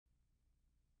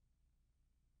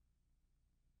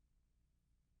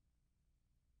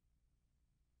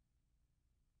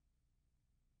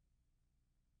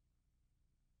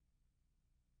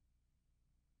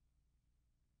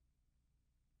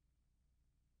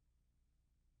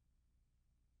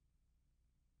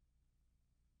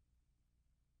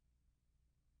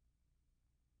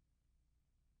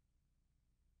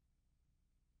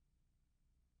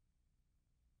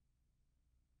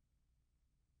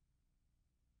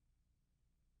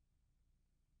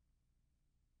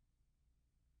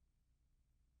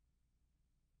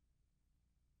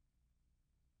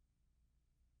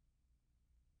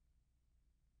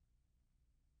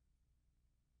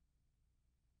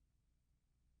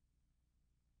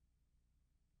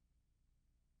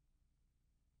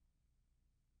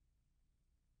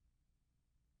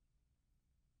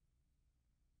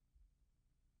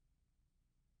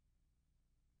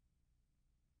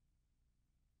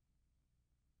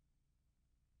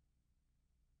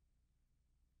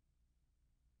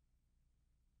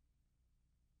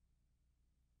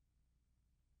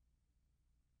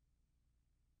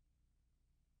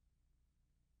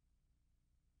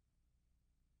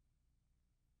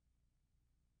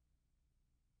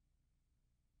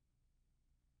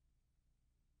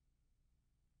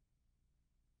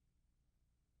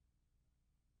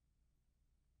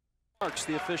Marks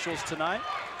the officials tonight.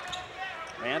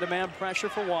 Man-to-man pressure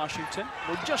for Washington.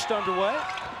 We're just underway.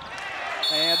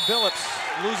 And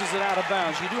Billups loses it out of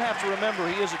bounds. You do have to remember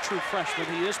he is a true freshman.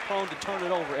 He is prone to turn it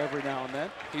over every now and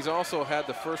then. He's also had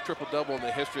the first triple-double in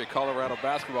the history of Colorado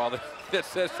basketball. That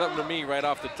says something to me right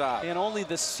off the top. And only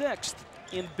the 6th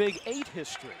in Big 8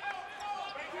 history.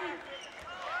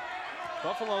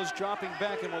 Buffalo's dropping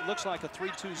back in what looks like a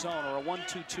 3-2 zone or a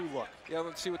 1-2-2 look. Yeah,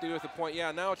 let's see what they do with the point.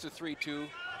 Yeah, now it's a 3-2.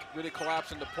 Really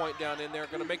collapsing the point down in there.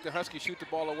 Going to make the Huskies shoot the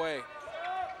ball away.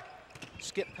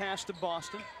 Skip pass to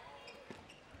Boston.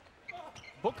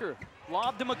 Booker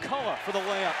lobbed to McCullough for the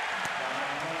layup.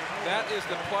 That is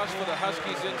the plus for the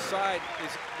Huskies inside.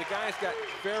 Is the guy's got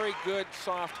very good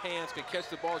soft hands, can catch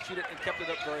the ball, shoot it, and kept it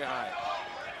up very high.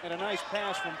 And a nice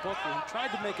pass from Booker. He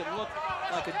tried to make it look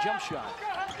like a jump shot.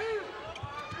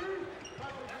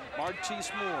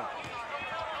 Martise Moore.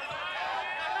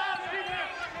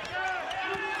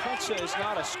 Kretsa is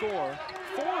not a scorer.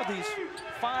 4 of these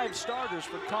 5 starters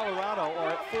for Colorado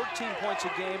are at 14 points a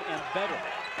game and better.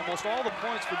 Almost all the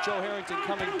points for Joe Harrington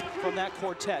coming from that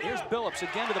quartet. Here's Billups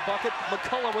again to the bucket.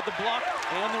 McCullough with the block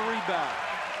and the rebound.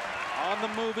 On the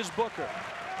move is Booker.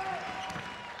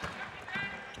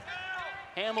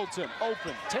 Hamilton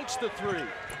open, takes the 3.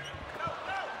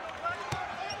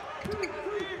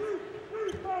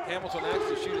 Hamilton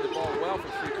actually shooting the ball well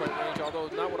from three-point range, although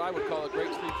not what I would call a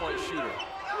great three-point shooter.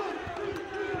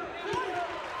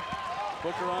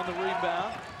 Booker on the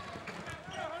rebound.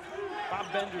 Bob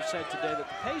Bender said today that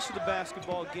the pace of the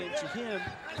basketball game to him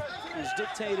is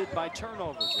dictated by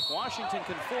turnovers. If Washington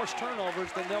can force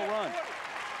turnovers, then they'll run.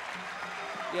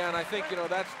 Yeah, and I think, you know,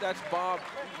 that's Bob.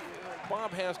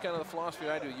 Bob has kind of the philosophy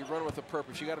I do. You run with a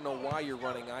purpose. You got to know why you're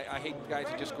running. I hate guys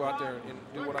who just go out there and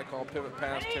do what I call pivot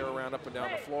pass, tear around up and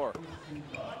down the floor.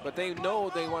 But they know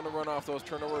they want to run off those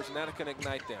turnovers, and that can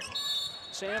ignite them.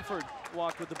 Sanford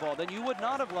walked with the ball. Then you would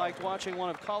not have liked watching one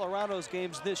of Colorado's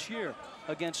games this year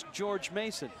against George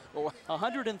Mason.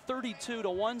 132 to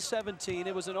 117.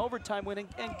 It was an overtime winning.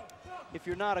 And if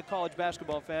you're not a college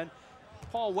basketball fan,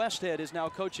 Paul Westhead is now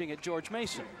coaching at George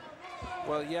Mason.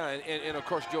 Well, yeah, and of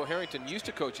course Joe Harrington used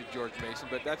to coach at George Mason,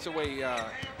 but that's the way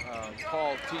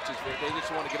Paul teaches. They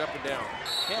just want to get up and down.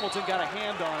 Hamilton got a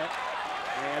hand on it,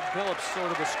 and Billups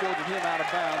sort of escorted him out of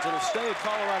bounds. It'll stay a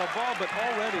Colorado ball, but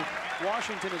already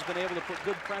Washington has been able to put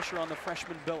good pressure on the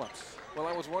freshman Billups. Well,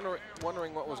 I was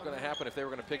wondering what was going to happen if they were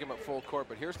going to pick him up full court,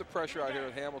 but here's the pressure out here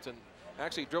with Hamilton.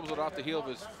 Actually dribbles it off the heel of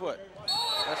his foot.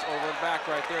 That's over and back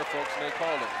right there, folks, and they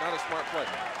called it. Not a smart play.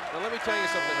 Now, let me tell you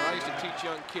something I used to teach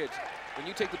young kids. When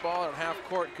you take the ball on half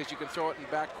court, because you can throw it in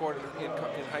back court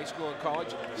in high school and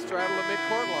college, straddle the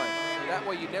mid-court line. That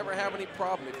way you never have any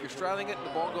problem. If you're straddling it and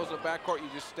the ball goes in the back court, you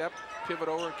just step, pivot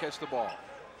over, and catch the ball.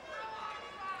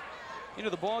 Into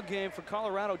the ball game for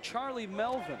Colorado, Charlie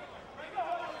Melvin.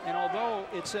 And although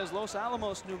it says Los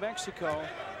Alamos, New Mexico,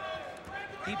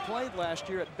 he played last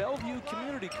year at Bellevue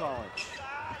Community College,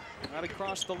 right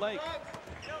across the lake.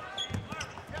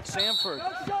 Sanford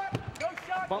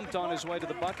bumped on his way to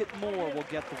the bucket. Moore will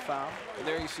get the foul. And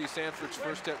there you see Sanford's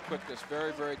first step quickness.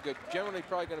 Very, very good. Generally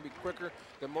probably going to be quicker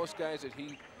than most guys that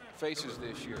he faces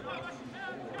this year.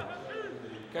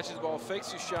 Catches the ball,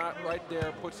 fakes his shot right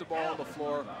there, puts the ball on the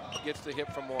floor, gets the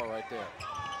hit from Moore right there.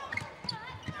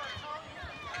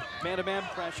 Man-to-man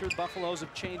pressure. Buffaloes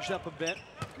have changed up a bit.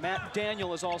 Matt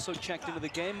Daniel is also checked into the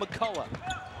game. McCullough.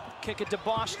 Kick it to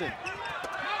Boston.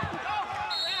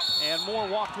 And Moore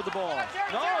walked with the ball.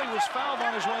 No, he was fouled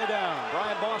on his way down.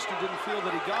 Brian Boston didn't feel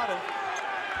that he got it.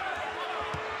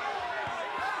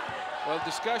 Well,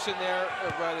 discussion there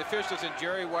by the officials, and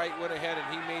Jerry White went ahead and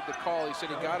he made the call. He said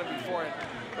he got him beforehand.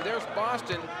 But there's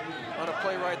Boston on a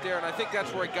play right there, and I think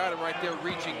that's where he got him right there,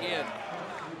 reaching in.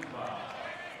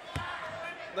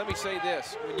 Let me say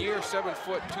this, when you're 7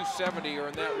 foot 270 or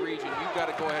in that region, you've got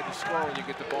to go ahead and score when you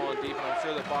get the ball in deep, and I'm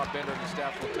sure that Bob Bender and the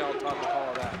staff will tell Todd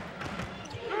McCullough that.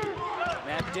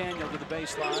 Matt Daniel to the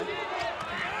baseline.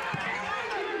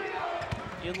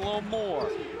 In low Moore.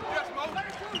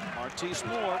 Martise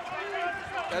Moore.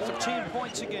 That's 14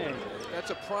 points a game.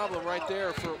 That's a problem right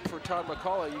there for Todd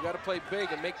McCullough. You got to play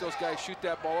big and make those guys shoot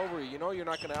that ball over you. You know you're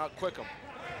not going to out-quick them.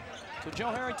 So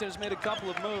Joe Harrington has made a couple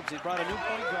of moves. He brought a new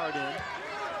point guard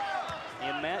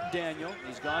in Matt Daniel.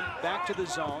 He's gone back to the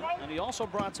zone, and he also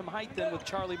brought some height in with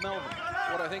Charlie Melvin.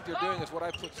 What I think they're doing is what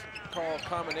I call a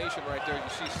combination right there. You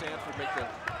see Sanford make the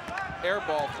air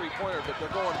ball three-pointer, but they're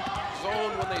going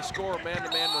zone when they score,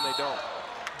 man-to-man when they don't.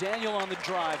 Daniel on the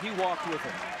drive. He walked with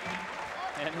it.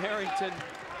 And Harrington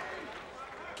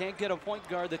can't get a point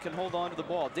guard that can hold on to the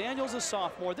ball. Daniel's a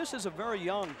sophomore. This is a very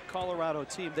young Colorado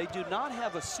team. They do not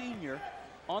have a senior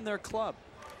on their club.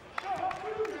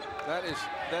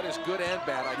 That is good and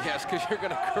bad, I guess, because you're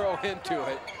going to grow into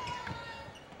it.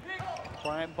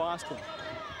 Bryant Boston.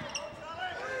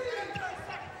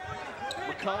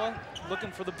 McCullough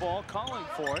looking for the ball, calling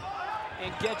for it,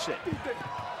 and gets it.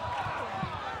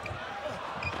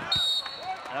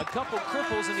 And a couple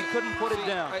cripples, and he couldn't put it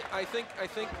down. I think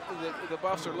the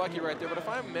Buffs are lucky right there, but if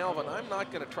I'm Melvin, I'm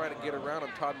not going to try to get around him,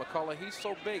 Todd McCullough. He's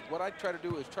so big. What I try to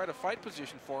do is try to fight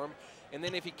position for him, and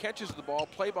then if he catches the ball,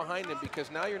 play behind him,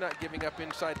 because now you're not giving up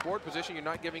inside board position, you're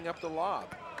not giving up the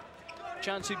lob.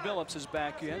 Chauncey Billups is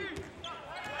back in.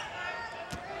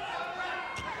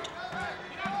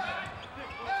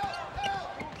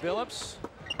 Billups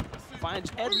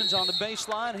finds Edmonds on the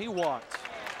baseline. He walked.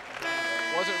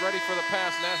 Wasn't ready for the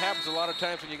pass, and that happens a lot of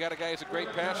times when you got a guy who's a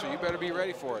great passer. You better be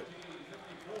ready for it.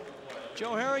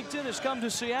 Joe Harrington has come to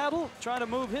Seattle, trying to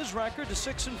move his record to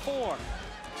 6-4.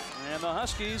 And the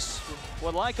Huskies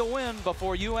would like a win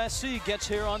before USC gets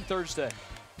here on Thursday.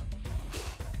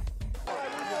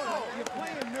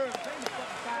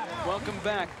 Welcome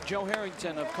back, Joe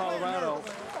Harrington of Colorado.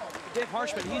 Dave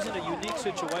Harshman, he's in a unique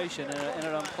situation, and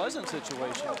an unpleasant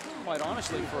situation, quite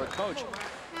honestly, for a coach.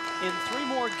 In 3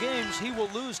 more games, he will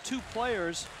lose 2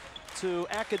 players to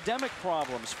academic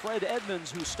problems. Fred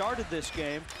Edmonds, who started this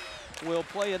game, will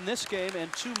play in this game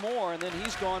and 2 more, and then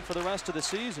he's gone for the rest of the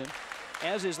season,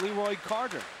 as is Leroy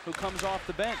Carter, who comes off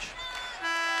the bench.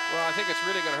 Well, I think it's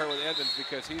really going to hurt with Edmonds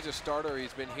because he's a starter.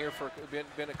 He's been here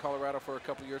been at Colorado for a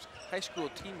couple of years. High school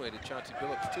teammate of Chauncey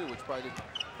Billups too, which probably didn't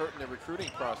hurt in the recruiting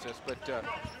process. But you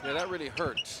know, that really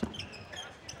hurts.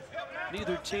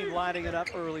 Neither team lighting it up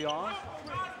early on.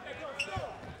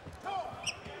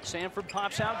 Sanford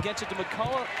pops out, gets it to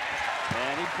McCullough,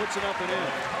 and he puts it up and in.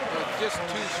 Well, just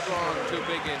too strong, too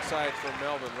big inside for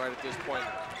Melvin right at this point.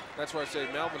 That's why I say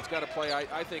Melvin's got to play,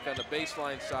 I think, on the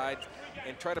baseline side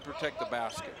and try to protect the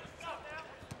basket.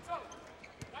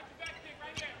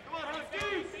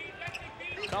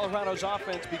 Colorado's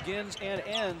offense begins and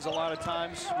ends a lot of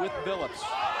times with Billups.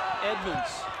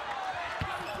 Edmonds.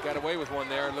 Got away with one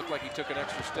there. It looked like he took an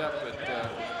extra step, but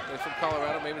they're from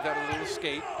Colorado, maybe without a little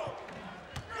skate.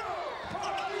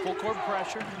 Full court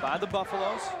pressure by the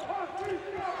Buffaloes.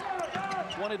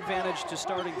 One advantage to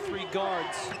starting 3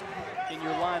 guards in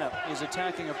your lineup is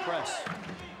attacking a press.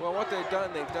 Well, what they've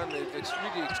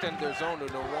really extended their zone to a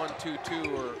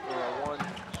 1-2-2 or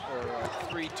a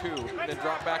 3-2, and then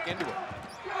drop back into it.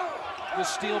 The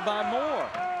steal by Moore.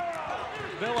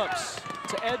 Billups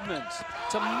to Edmonds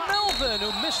to Melvin,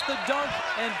 who missed the dunk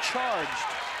and charged.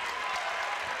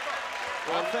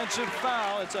 Well, offensive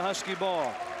foul. It's a Husky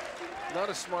ball. Not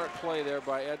a smart play there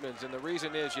by Edmonds, and the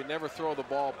reason is you never throw the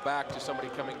ball back to somebody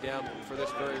coming down for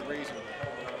this very reason.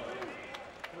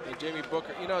 And Jamie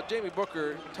Booker, you know, Jamie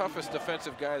Booker, toughest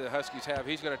defensive guy the Huskies have.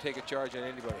 He's going to take a charge on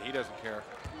anybody. He doesn't care.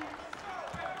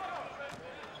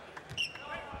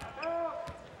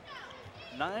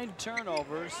 Nine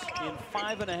turnovers in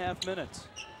 5.5 minutes.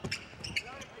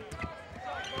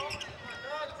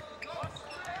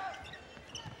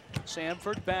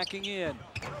 Sanford backing in.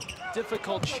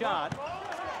 Difficult shot.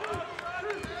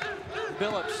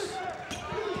 Billups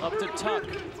up to Tuck.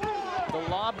 The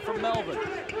lob from Melvin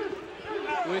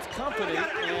with company,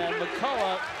 and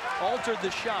McCullough altered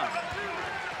the shot.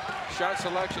 Shot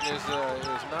selection is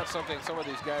not something some of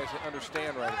these guys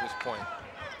understand right at this point.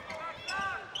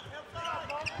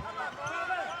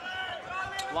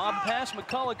 Lob pass,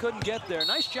 McCullough couldn't get there.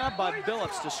 Nice job by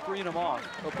Billups to screen him off.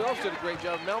 Well, Billups did a great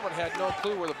job. Melvin had no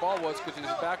clue where the ball was because his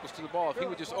back was to the ball. If he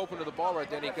would just open to the ball right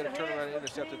then, he could have turned around and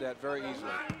intercepted that very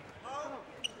easily.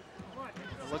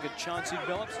 Look at Chauncey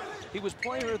Billups. He was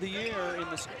player of the year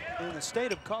in the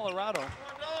state of Colorado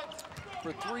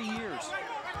for 3 years.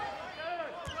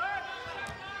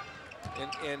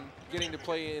 And getting to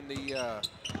play in the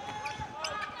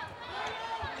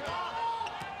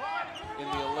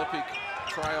Olympic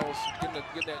trials, getting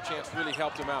that chance really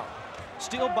helped him out.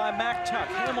 Steal by Mac Tuck.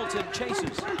 Hamilton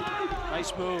chases.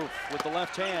 Nice move with the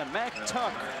left hand. Mac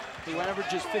Tuck, he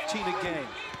averages 15 a game.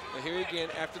 And here again,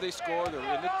 after they score, they're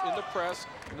in the press,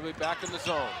 and they'll be back in the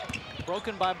zone.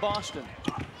 Broken by Boston.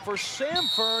 For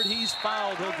Sanford, he's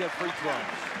fouled. He'll get free throws.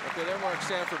 Okay, there Mark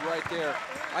Sanford right there.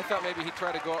 I thought maybe he'd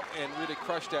try to go up and really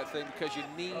crush that thing because you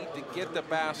need to get the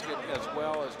basket as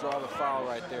well as draw the foul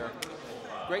right there.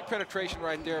 Great penetration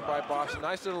right there by Boston.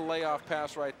 Nice little layoff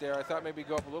pass right there. I thought maybe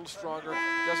go up a little stronger.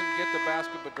 Doesn't get the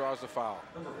basket, but draws the foul.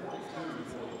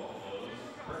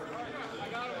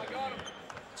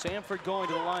 Sanford going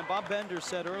to the line. Bob Bender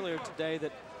said earlier today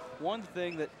that one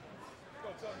thing that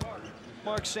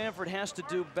Mark Sanford has to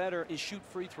do better is shoot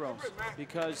free throws,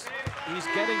 because he's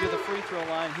getting to the free throw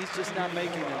line. He's just not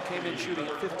making them. Came in shooting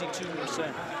at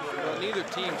 52%. Well, neither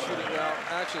team shooting well.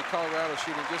 Actually, Colorado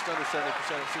shooting just under 70%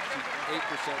 at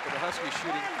 68%, but the Huskies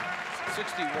shooting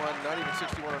 61, not even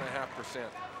 61.5%.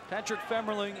 Patrick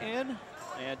Femmerling in,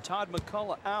 and Todd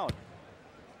McCullough out.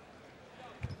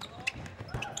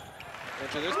 And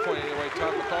to this point, anyway,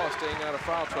 Todd McCullough staying out of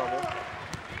foul trouble.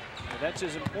 And that's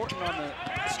as important on the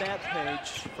stat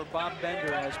page for Bob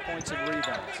Bender as points and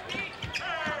rebounds.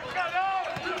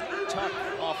 Tuck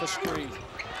off a screen.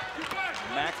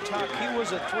 Mac Tuck, he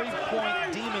was a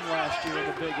three-point demon last year in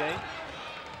the Big 8.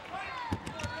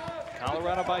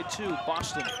 Colorado by 2,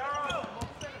 Boston.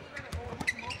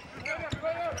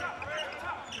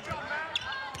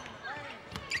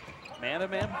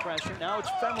 Man-to-man pressure. Now it's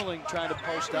Femmerling trying to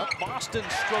post up. Boston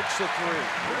strokes the three.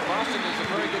 Boston is a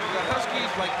very good, the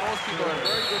Huskies, like most people, are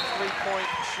very good three-point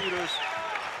shooters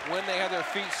when they have their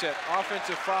feet set.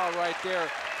 Offensive foul right there.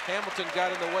 Hamilton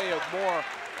got in the way of Moore.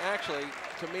 Actually,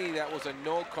 to me, that was a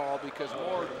no call because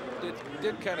Moore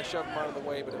did kind of shove him out of the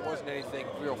way, but it wasn't anything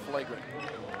real flagrant.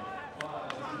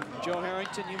 Joe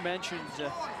Harrington, you mentioned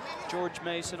George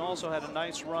Mason also had a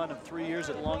nice run of 3 years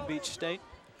at Long Beach State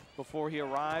before he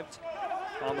arrived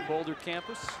on the Boulder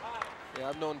campus. Yeah,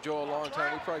 I've known Joe a long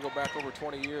time. We probably go back over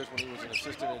 20 years when he was an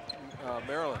assistant at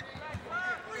Maryland.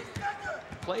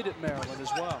 Played at Maryland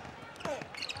as well.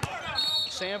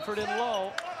 Sanford in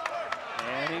low,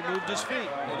 and he moved his feet.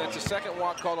 And that's the second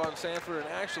walk called on Sanford,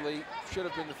 and actually should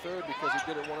have been the third because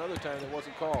he did it one other time that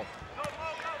wasn't called.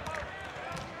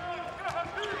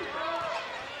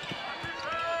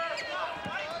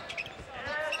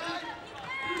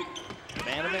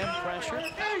 Man-to-man pressure.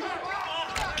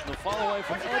 The follow away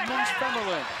from Edmonds,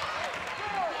 Femmerling.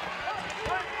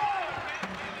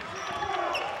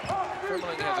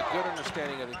 Femmerling has a good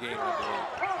understanding of the game, I believe.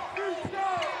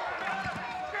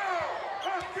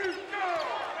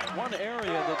 One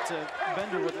area that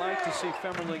Bender would like to see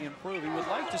Femmerling improve. He would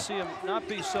like to see him not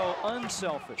be so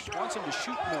unselfish. Wants him to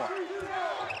shoot more.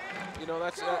 You know,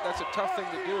 that's a tough thing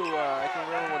to do. I can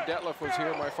remember when Detlef was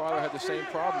here, my father had the same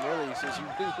problem, really. He says, you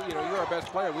know, you're our best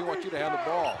player. We want you to have the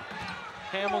ball.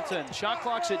 Hamilton, shot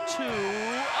clock's at 2.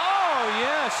 Oh,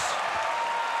 yes.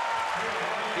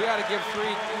 You got to give three.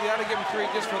 You got to give him 3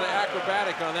 just for the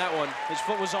acrobatic on that one. His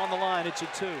foot was on the line. It's a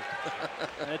 2.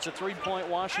 And it's a 3-point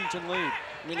Washington lead.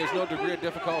 I mean, there's no degree of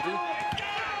difficulty.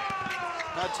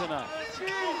 Not tonight.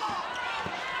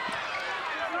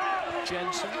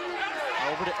 Jensen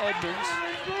over to Edmonds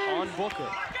on Booker.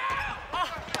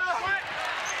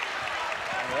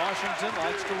 And Washington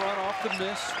likes to run off the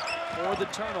miss or the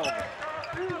turnover.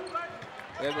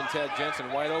 Edmonds had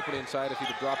Jensen wide open inside if he'd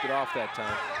have dropped it off that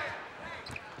time.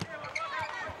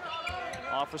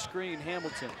 Off a screen,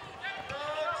 Hamilton.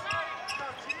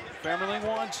 Femmerling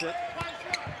wants it.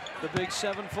 The big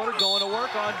 7-footer going to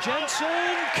work on Jensen.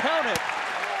 Count it.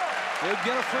 He'll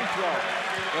get a free throw.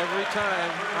 Every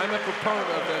time. I'm a proponent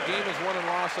of the game is won and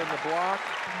lost on the block.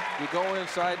 You go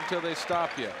inside until they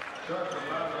stop you.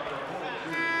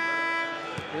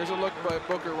 Here's a look by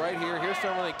Booker right here. Here's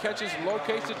Femmerling. Catches,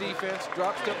 locates the defense,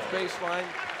 drops to the baseline.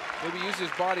 Maybe uses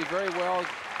his body very well.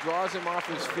 Draws him off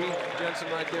his feet.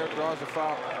 Jensen right there draws the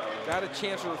foul. Got a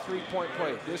chance for a 3-point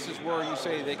play. This is where you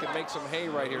say they can make some hay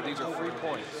right here. These are 3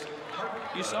 points.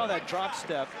 You saw that drop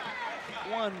step.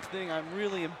 One thing I'm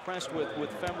really impressed with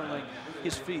Femmerling,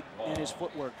 his feet and his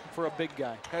footwork for a big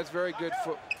guy. Has very good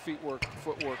footwork,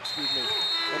 excuse me.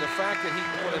 And the fact that he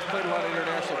has played a lot of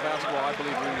international basketball, I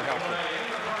believe, really helped him.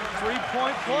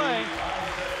 3-point play.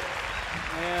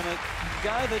 And a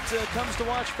guy that comes to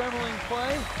watch Femmerling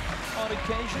play on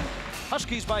occasion.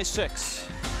 Huskies by 6.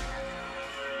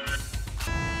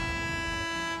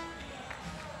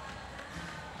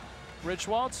 Rich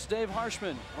Waltz, Dave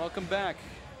Harshman, welcome back.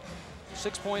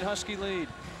 6-point Husky lead.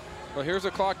 Well, here's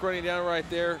the clock running down right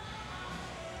there.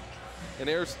 And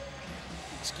there's,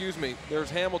 excuse me,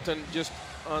 there's Hamilton just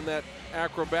on that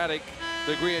acrobatic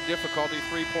degree of difficulty,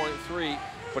 3.3,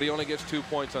 but he only gets 2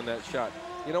 points on that shot.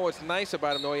 You know what's nice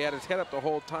about him, though? He had his head up the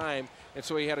whole time, and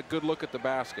so he had a good look at the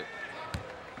basket.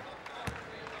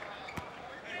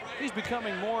 He's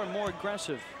becoming more and more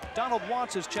aggressive. Donald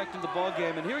Watts has checked in the ball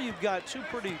game, and here you've got 2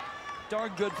 pretty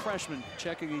darn good freshmen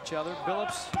checking each other,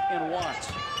 Billups and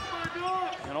Watts.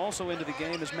 And also into the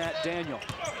game is Matt Daniel.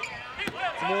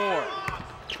 Moore.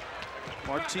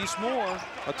 Martise Moore.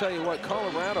 I'll tell you what,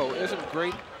 Colorado isn't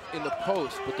great in the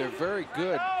post, but they're very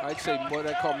good. I'd say what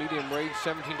I call medium range,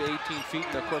 17 to 18 feet.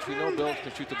 And of course, we know Billups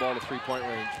can shoot the ball to 3-point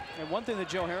range. And one thing that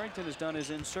Joe Harrington has done is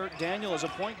insert Daniel as a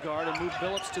point guard and move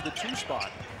Billups to the 2 spot.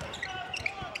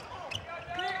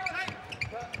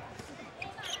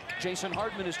 Jason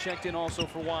Hartman has checked in also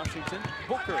for Washington.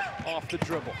 Booker off the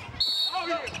dribble.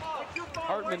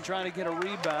 Hartman trying to get a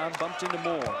rebound, bumped into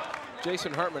Moore.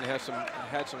 Jason Hartman had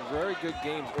some very good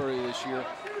games early this year.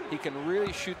 He can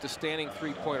really shoot the standing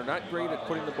three-pointer. Not great at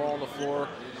putting the ball on the floor,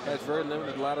 has very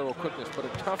limited lateral quickness, but a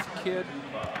tough kid,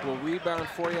 will rebound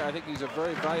for you. I think he's a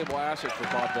very valuable asset for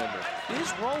Bob Bender.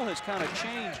 His role has kind of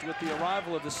changed with the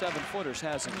arrival of the 7-footers,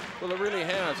 hasn't it? Well, it really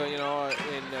has, you know,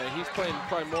 and he's playing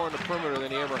probably more on the perimeter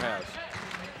than he ever has.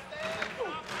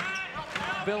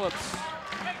 Billups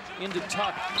into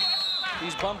Tuck.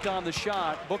 He's bumped on the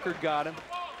shot. Booker got him.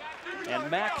 And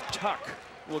Mac Tuck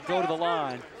will go to the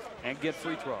line and get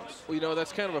free throws. Well, you know,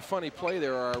 that's kind of a funny play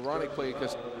there, or ironic play,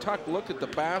 because Tuck looked at the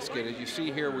basket. As you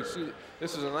see here, we see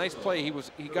this is a nice play.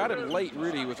 He got him late,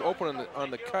 really. He was open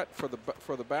on the cut for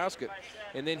the basket,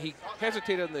 and then he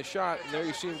hesitated on the shot, and there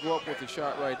you see him go up with the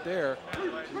shot right there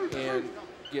and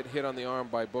get hit on the arm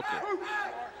by Booker.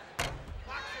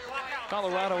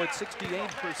 Colorado at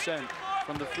 68%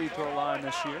 from the free throw line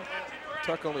this year.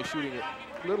 Tuck only shooting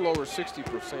a little over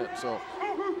 60%, so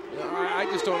I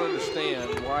just don't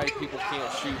understand why people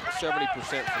can't shoot 70%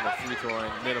 from the free throw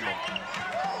line minimum.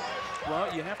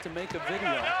 Well, you have to make a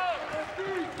video.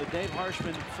 The Dave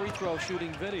Harshman free throw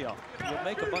shooting video. You'll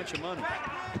make a bunch of money.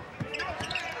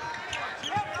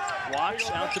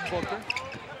 Watts out to Booker.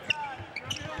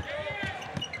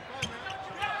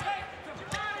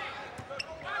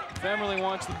 Femerling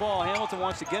wants the ball. Hamilton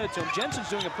wants to get it to him. Jensen's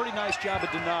doing a pretty nice job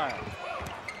of denial.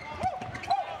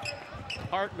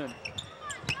 Hartman.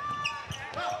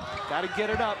 Got to get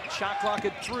it up. Shot clock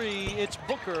at 3. It's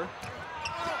Booker.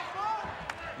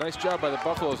 Nice job by the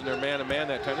Buffaloes in their man-to-man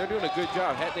that time. They're doing a good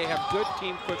job. They have good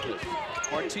team quickness.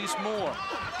 Martise Moore.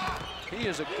 He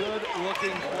is a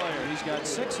good-looking player. He's got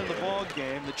 6 in the ball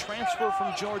game. The transfer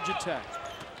from Georgia Tech.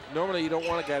 Normally, you don't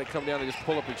want a guy to come down and just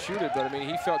pull up and shoot it, but I mean,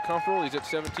 he felt comfortable. He's at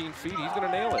 17 feet. He's going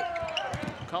to nail it.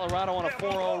 Colorado on a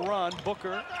 4-0 run.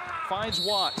 Booker finds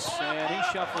Watts, and he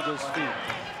shuffled his feet.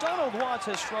 Donald Watts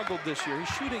has struggled this year. He's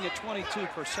shooting at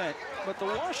 22%, but the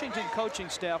Washington coaching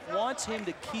staff wants him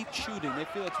to keep shooting. They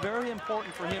feel it's very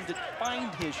important for him to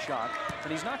find his shot,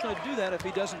 and he's not going to do that if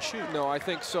he doesn't shoot. No, I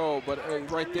think so, but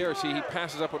right there, see, he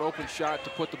passes up an open shot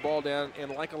to put the ball down,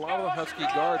 and like a lot of the Husky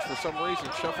guards, for some reason,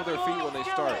 shuffle their feet when they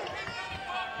start.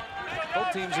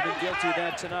 Both teams have been guilty of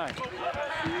that tonight.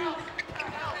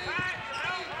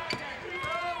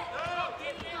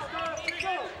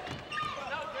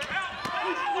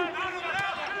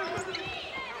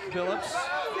 Billups,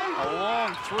 a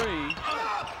long 3.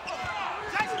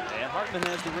 And Hartman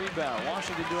has the rebound.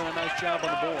 Washington doing a nice job on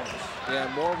the boards.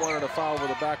 Yeah, Moore wanted a foul over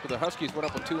the back, but the Huskies went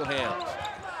up with 2 hands.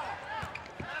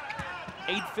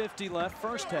 8:50 left,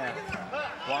 first half.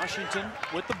 Washington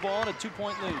with the ball and a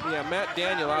 2-point lead. Yeah, Matt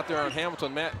Daniel out there on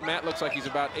Hamilton. Matt looks like he's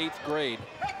about 8th grade,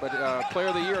 but player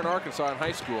of the year in Arkansas in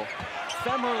high school.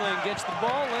 Femerling gets the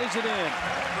ball, lays it in.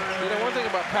 You know, one thing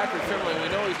about Patrick Femerling, we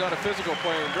know he's not a physical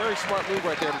player. Very smart move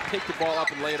right there to take the ball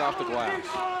up and lay it off the glass.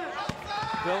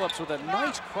 Billups with a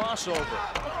nice crossover.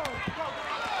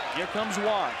 Here comes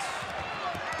Watts.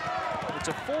 It's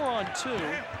a 4-on-2.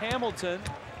 Hamilton.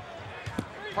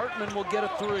 Hartman will get a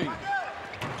 3.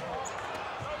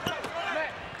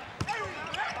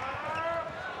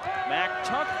 Mac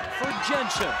Tuck for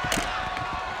Jensen.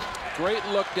 Great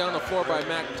look down the floor by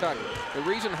Mac Tuck. The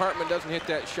reason Hartman doesn't hit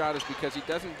that shot is because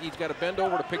he's got to bend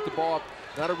over to pick the ball up.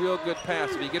 Not a real good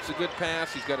pass. If he gets a good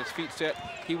pass, he's got his feet set,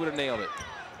 he would have nailed it.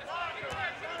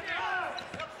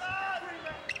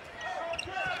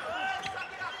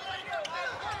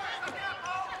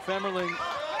 Femerling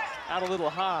out a little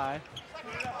high.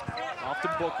 Off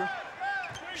to Booker.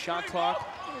 Shot clock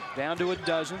down to a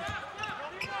dozen.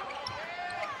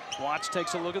 Watts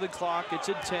takes a look at the clock. It's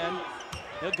at 10.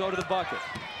 He'll go to the bucket.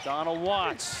 Donald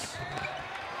Watts.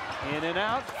 In and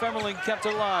out. Femerling kept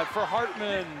alive for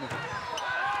Hartman.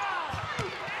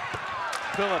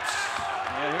 Billups.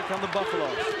 And here come the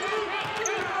Buffaloes.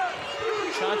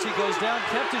 Chauncey goes down,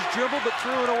 kept his dribble, but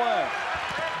threw it away.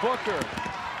 Booker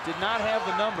did not have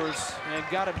the numbers and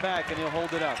got it back, and he'll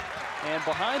hold it up. And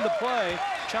behind the play,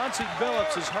 Chauncey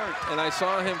Billups is hurt. And I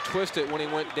saw him twist it when he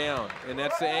went down. And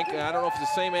that's the ankle. I don't know if it's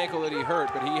the same ankle that he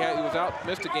hurt, but he was out,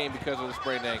 missed a game because of the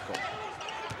sprained ankle.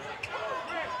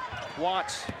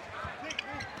 Watts.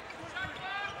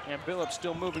 And Billups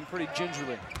still moving pretty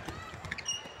gingerly.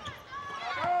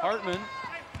 Hartman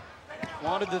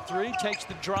wanted the 3, takes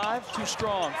the drive, too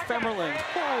strong. Femerling,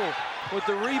 with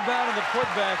the rebound and the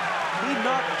putback, he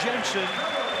knocked Jensen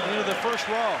into the first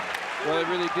row. Well, it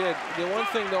really did. The one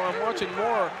thing, though, I'm watching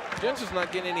more, Jensen's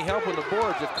not getting any help on the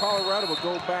boards. If Colorado would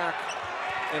go back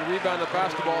and rebound the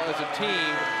basketball as a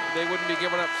team, they wouldn't be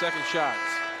giving up second shots.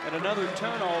 And another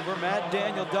turnover, Matt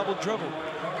Daniel double dribble.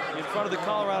 in front of the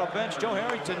Colorado bench. Joe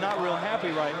Harrington not real happy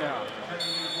right now.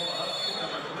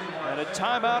 And a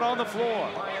timeout on the floor.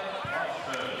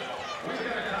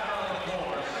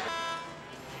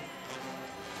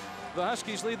 The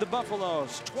Huskies lead the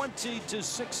Buffaloes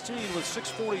 20-16 with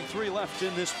 6:43 left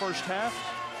in this first half.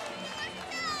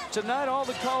 Tonight, all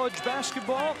the college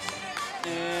basketball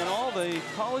and all the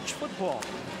college football.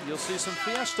 You'll see some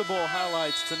Fiesta Bowl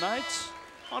highlights tonight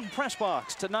on Press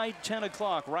Box. Tonight, 10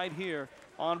 o'clock, right here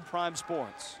on Prime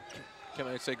Sports. Can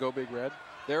I say go Big Red?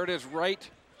 There it is right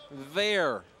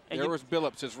there. And there was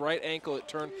Billups, his right ankle, it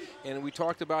turned, and we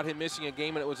talked about him missing a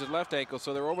game, and it was his left ankle.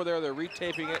 So they're over there, they're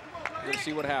retaping it. We're going to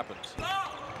see what happens.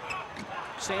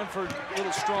 Sanford a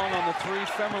little strong on the three.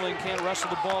 Femerling can't wrestle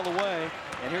the ball away.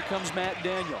 And here comes Matt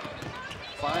Daniel.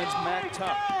 Finds Matt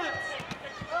Tuck.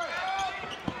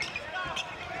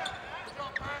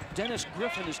 Dennis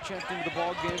Griffin is checked into the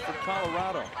ball game for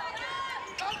Colorado.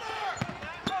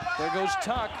 There goes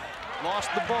Tuck. Lost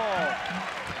the ball.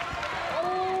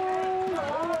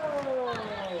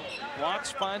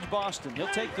 Watts finds Boston. He'll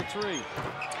take the three.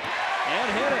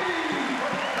 And hit it.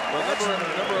 Well,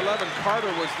 number 11, Carter,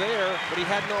 was there, but he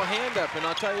had no hand up. And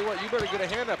I'll tell you what, you better get a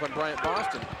hand up on Bryant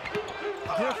Boston.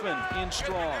 Griffin in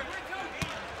strong.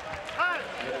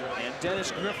 And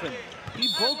Dennis Griffin, he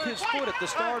broke his foot at the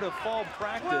start of fall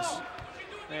practice.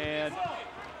 And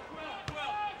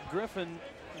Griffin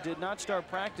did not start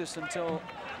practice until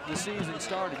the season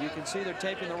started. You can see they're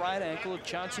taping the right ankle of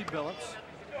Chauncey Billups.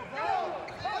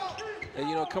 And,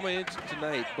 you know, coming into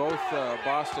tonight, both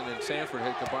Boston and Sanford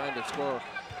had combined to score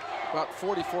about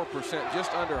 44%,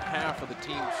 just under half of the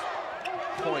team's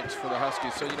points for the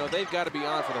Huskies. So, you know, they've got to be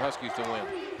on for the Huskies to win.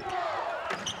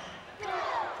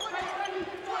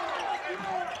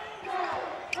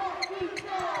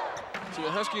 So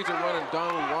the Huskies are running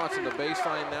Donald Watts in the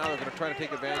baseline now. They're going to try to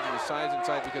take advantage of the size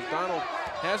inside because Donald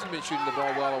hasn't been shooting the ball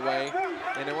well away,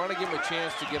 and they want to give him a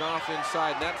chance to get off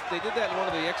inside. And they did that in one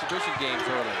of the exhibition games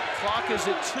earlier. Clock is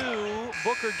at 2.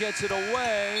 Booker gets it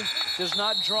away, does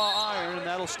not draw iron, and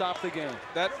that'll stop the game.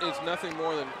 That is nothing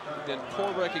more than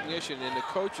poor recognition, and the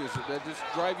coaches that just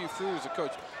drive you through as a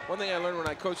coach. One thing I learned when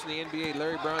I coached in the NBA,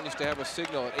 Larry Brown used to have a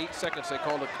signal at 8 seconds. They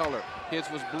called it color. His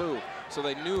was blue. So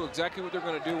they knew exactly what they're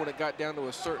going to do when it got down to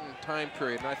a certain time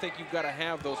period. And I think you've got to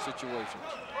have those situations.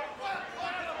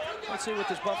 Let's see what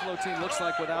this Buffalo team looks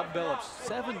like without Billups.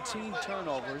 17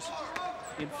 turnovers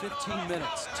in 15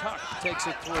 minutes. Tuck takes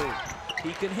it through.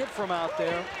 He can hit from out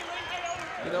there.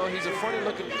 You know, he's a funny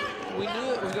looking. We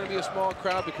knew it was going to be a small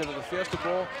crowd because of the Fiesta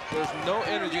Bowl. There's no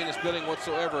energy in this building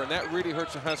whatsoever, and that really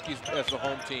hurts the Huskies as the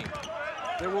home team.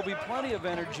 There will be plenty of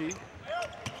energy,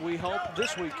 we hope,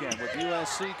 this weekend with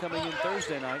USC coming in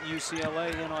Thursday night,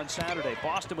 UCLA in on Saturday.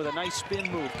 Boston with a nice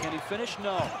spin move. Can he finish?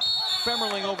 No.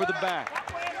 Femerling over the back.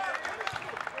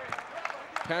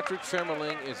 Patrick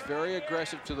Femerling is very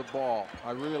aggressive to the ball.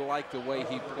 I really like the way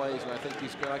he plays, and I think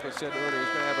he's, like I said earlier, he's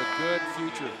going to have a good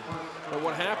future. But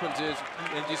what happens is,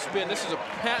 and you spin, this is a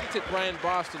patented Brian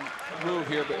Boston move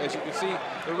here, but as you can see,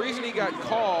 the reason he got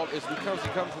called is because he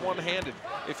comes one-handed.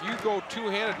 If you go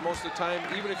two-handed most of the time,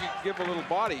 even if you give a little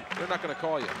body, they're not going to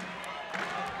call you.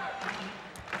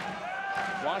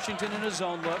 Washington in a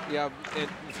zone look. Yeah, and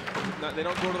they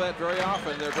don't go to that very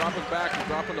often. They're dropping back and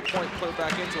dropping the point clear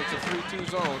back in, so it's a 3-2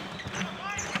 zone.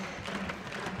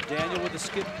 Daniel with the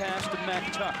skip pass to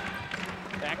Matt Tuck.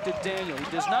 Back to Daniel.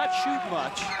 He does not shoot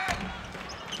much.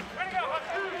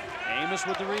 Amos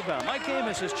with the rebound. Mike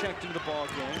Amos is checked into the ball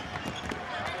game.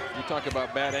 You talk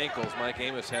about bad ankles. Mike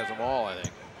Amos has them all, I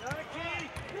think.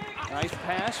 Nice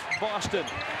pass. Boston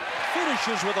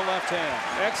finishes with a left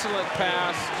hand. Excellent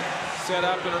pass set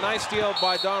up, and a nice steal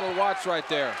by Donald Watts right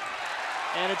there.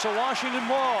 And it's a Washington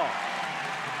ball.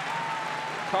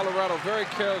 Colorado very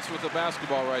careless with the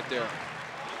basketball right there.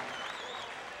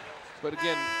 But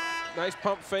again, nice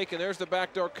pump fake, and there's the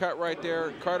backdoor cut right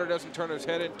there. Carter doesn't turn his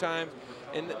head in time.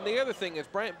 And the other thing is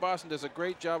Bryant Boston does a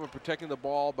great job of protecting the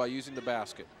ball by using the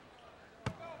basket.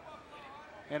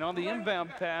 And on the inbound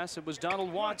pass, it was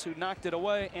Donald Watts who knocked it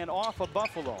away and off of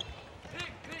Buffalo.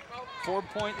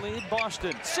 4-point lead,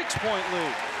 Boston, 6-point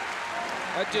lead.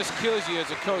 That just kills you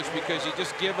as a coach because you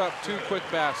just give up 2 quick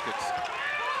baskets.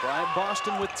 Bryant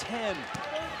Boston with 10.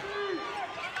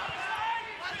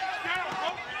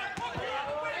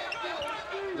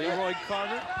 Leroy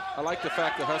Carter. I like the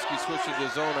fact the Huskies switched to the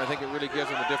zone. I think it really gives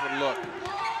them a different look.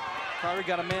 Carter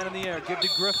got a man in the air. Give to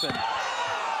Griffin.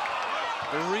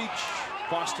 The reach.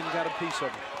 Boston got a piece of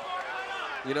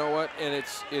it. You know what? And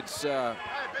it's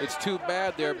too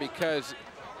bad there because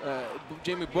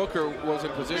Jimmy Booker was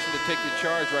in position to take the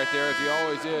charge right there, as he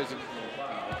always is.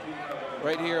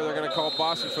 Right here, they're going to call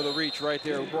Boston for the reach right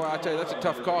there. Boy, I tell you, that's a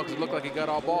tough call because it looked like he got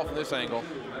all ball from this angle.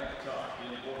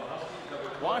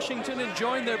 Washington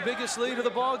enjoying their biggest lead of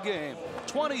the ball game.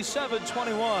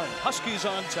 27-21. Huskies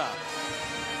on top.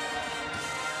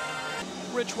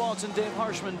 Rich Walton, Dave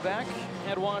Harshman back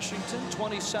at Washington.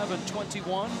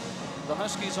 27-21. The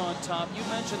Huskies on top. You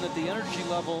mentioned that the energy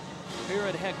level here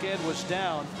at Heck Ed was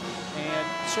down, and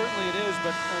certainly it is,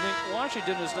 but I think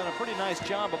Washington has done a pretty nice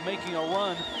job of making a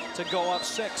run to go up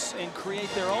 6 and create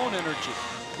their own energy.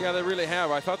 Yeah, they really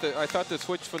have. I thought the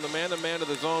switch from the man-to-man to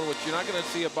the zone, which you're not going to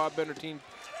see a Bob Bender team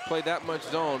play that much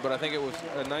zone, but I think it was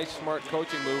a nice, smart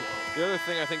coaching move. The other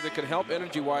thing I think that could help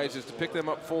energy-wise is to pick them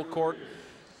up full court,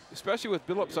 especially with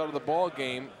Billups out of the ball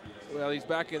game. Well, he's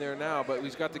back in there now, but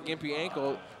he's got the gimpy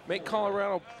ankle. Make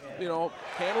Colorado, you know,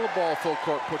 handle the ball full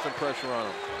court, put some pressure on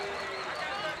him.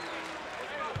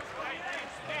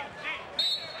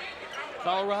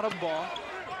 Colorado ball.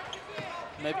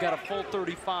 And they've got a full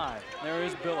 35. There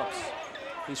is Billups.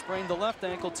 He sprained the left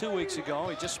ankle 2 weeks ago.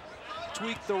 He just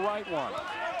tweaked the right one.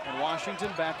 And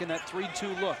Washington back in that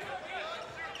 3-2 look.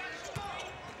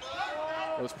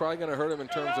 Well, it's probably going to hurt him in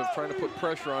terms of trying to put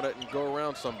pressure on it and go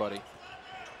around somebody.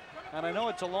 And I know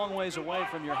it's a long ways away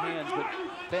from your hands, but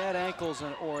bad ankles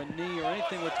or a knee or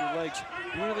anything with your legs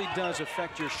really does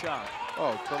affect your shot.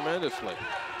 Oh, tremendously.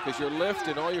 Because your lift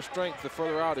and all your strength, the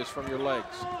further out, is from your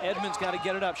legs. Edmonds got to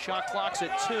get it up. Shot clock's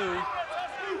at 2.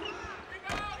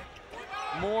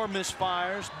 Moore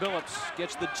misfires. Billups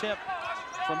gets the tip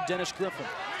from Dennis Griffin.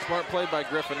 Smart play by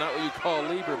Griffin. Not what you call a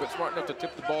leaper, but smart enough to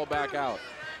tip the ball back out.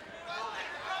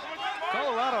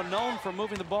 Colorado known for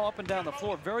moving the ball up and down the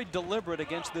floor. Very deliberate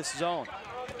against this zone.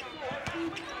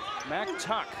 Mac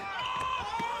Tuck.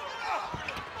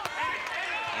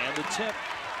 And the tip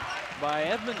by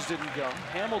Edmonds didn't go.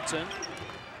 Hamilton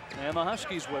and the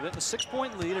Huskies with it. A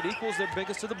 6-point lead. It equals their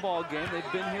biggest of the ball game.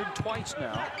 They've been here twice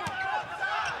now.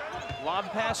 Lob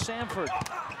pass Sanford.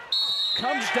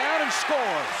 Comes down and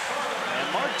scores.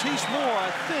 And Martise Moore,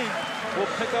 I think,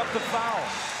 will pick up the foul.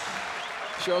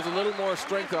 Shows a little more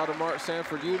strength out of Mark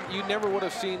Sanford. You never would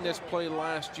have seen this play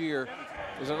last year.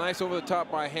 There's a nice over the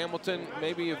top by Hamilton.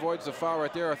 Maybe he avoids the foul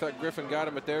right there. I thought Griffin got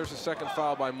him, but there's the second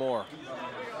foul by Moore.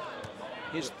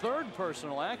 His third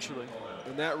personal, actually.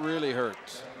 And that really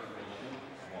hurts.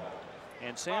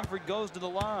 And Sanford goes to the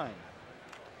line.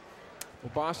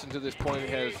 Well, Boston to this point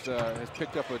has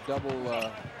picked up a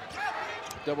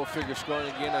double figure scoring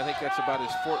again. I think that's about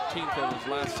his 14th of his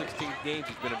last 16 games.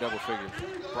 He's been a double figure.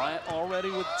 Bryant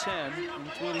already with 10,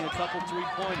 including a couple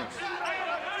 3-pointers.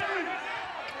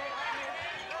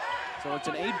 So it's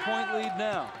an 8-point lead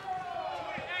now.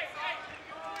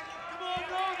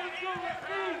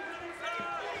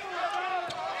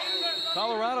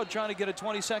 Colorado trying to get a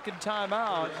 22nd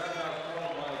timeout.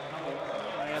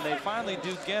 And they finally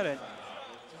do get it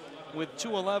with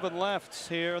 2:11 left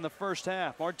here in the first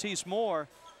half. Martise Moore,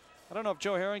 I don't know if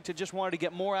Joe Harrington just wanted to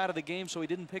get more out of the game so he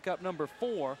didn't pick up number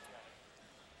 4,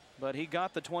 but he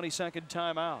got the 22nd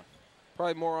timeout.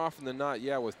 Probably more often than not,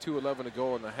 yeah, with 2:11 to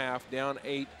go in the half, down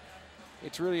 8.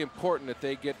 It's really important that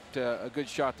they get a good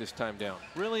shot this time down.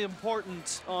 Really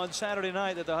important on Saturday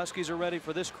night that the Huskies are ready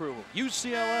for this crew.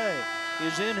 UCLA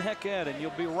is in Heck Ed, and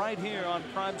you'll be right here on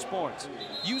Prime Sports.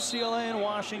 UCLA in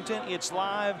Washington, it's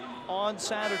live on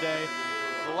Saturday.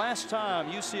 The last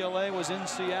time UCLA was in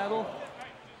Seattle,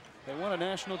 they won a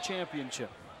national championship.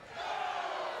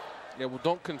 Yeah, well,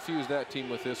 don't confuse that team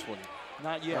with this one.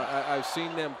 Not yet. I've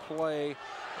seen them play,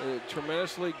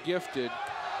 tremendously gifted,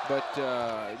 but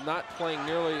not playing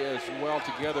nearly as well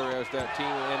together as that team,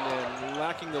 and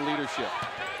lacking the leadership.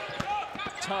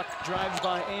 Tuck drives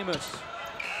by Amos.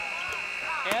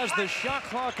 As the shot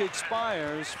clock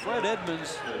expires, Fred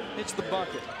Edmonds hits the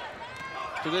bucket.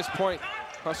 To this point,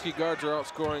 Husky guards are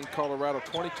outscoring Colorado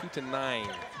 22-9.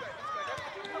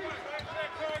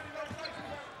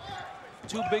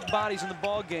 Two big bodies in the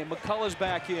ball game. McCullough's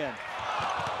back in,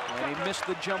 and he missed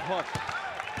the jump hook.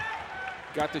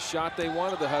 Got the shot they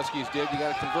wanted, the Huskies did. You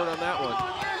got to convert on that one.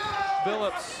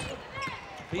 Billups,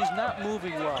 he's not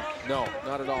moving well. No,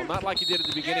 not at all. Not like he did at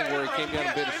the beginning where he came down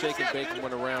a bit of shake and bake and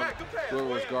went around whoever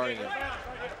was guarding him.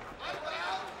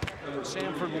 And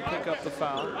Sanford will pick up the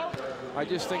foul. I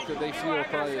just think that they feel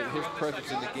probably that his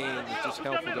presence in the game is just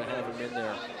helpful to have him in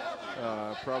there.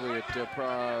 Probably at,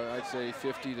 I'd say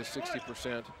 50 to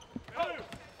 60%.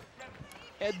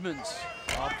 Edmonds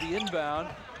off the inbound.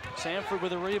 Sanford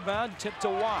with a rebound, tip to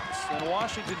Watts, and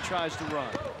Washington tries to run.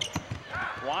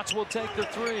 Watts will take the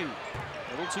 3. A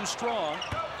little too strong.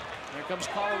 Here comes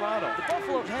Colorado. The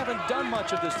Buffalo haven't done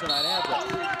much of this tonight, have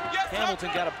they?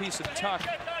 Hamilton got a piece of Tuck,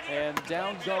 and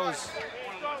down goes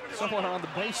someone on the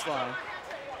baseline.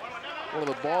 one of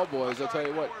the ball boys. I'll tell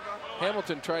you what,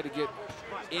 Hamilton tried to get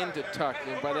into Tuck,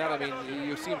 and by that I mean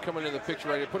you see him coming in the picture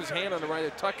right here. Put his hand on the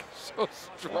right. Tuck is so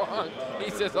strong. He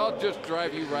says, "I'll just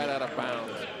drive you right out of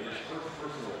bounds."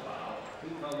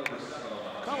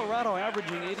 Colorado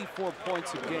averaging 84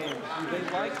 points a game. They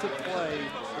like to play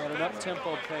at an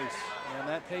up-tempo pace, and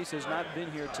that pace has not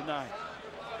been here tonight.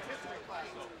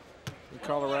 And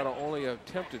Colorado only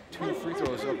attempted 2 free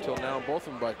throws up till now, both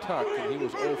of them by Tuck, and he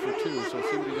was 0 for 2, so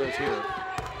see what he does here.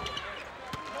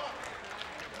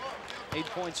 8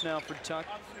 points now for Tuck.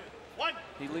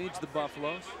 He leads the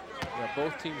Buffaloes. Yeah,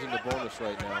 both teams in the bonus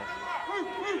right now.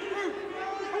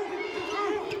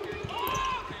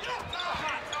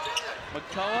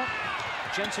 McCullough,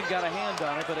 Jensen got a hand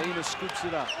on it, but Amos scoops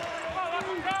it up.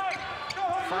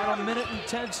 Final minute and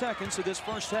 10 seconds of this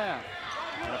first half.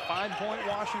 And a 5-point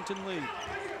Washington lead.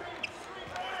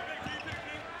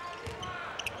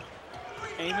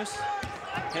 Amos,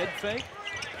 head fake.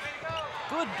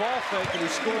 Good ball fake, and he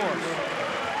scores.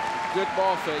 Good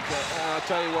ball fake. I'll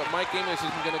tell you what, Mike Amos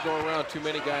isn't going to go around too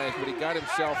many guys, but he got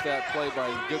himself that play by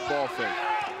a good ball fake.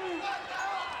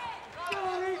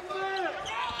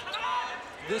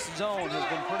 This zone has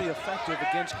been pretty effective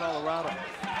against Colorado,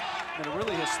 and it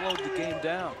really has slowed the game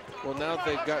down. Well, now that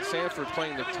they've got Sanford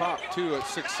playing the top two at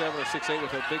 6'7" or 6'8"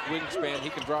 with a big wingspan, he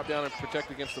can drop down and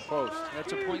protect against the post.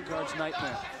 That's a point guard's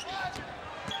nightmare.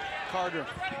 Carter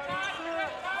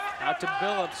out to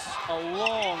Billups, a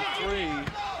long three,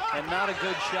 and not a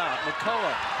good shot.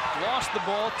 McCullough lost the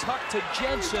ball, tucked to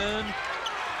Jensen.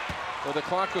 Well, the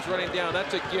clock was running down.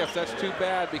 That's a gift. That's too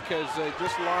bad because they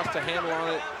just lost a handle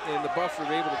on it, and the Buffs were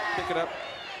able to pick it up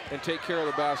and take care of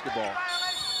the basketball.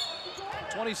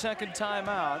 20-second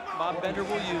timeout. Bob Bender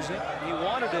will use it. He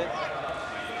wanted it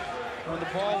when the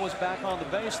ball was back on the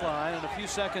baseline, and a few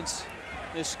seconds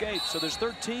escaped. So there's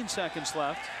 13 seconds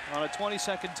left on a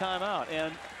 20-second timeout.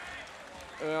 And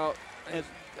well,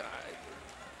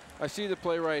 I see the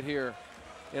play right here,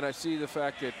 and I see the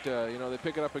fact that you know, they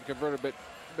pick it up and convert it,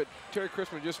 but Terry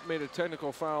Chrisman just made a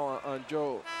technical foul on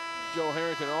Joe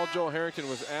Harrington. All Joe Harrington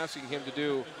was asking him to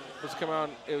do was come out.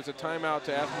 It was a timeout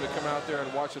to ask him to come out there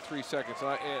and watch the 3 seconds.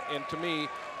 And to me,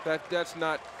 that's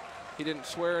not. He didn't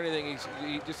swear anything.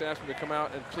 He just asked him to come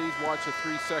out and please watch the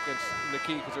 3 seconds in the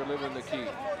key because they're living in the key.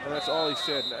 And that's all he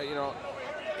said. You know,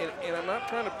 and I'm not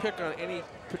trying to pick on any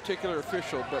particular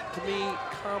official, but to me,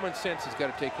 common sense has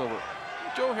got to take over.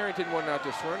 Joe Harrington wasn't out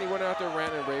there swearing. He went out there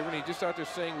ranting and raving. He just out there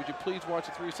saying, "Would you please watch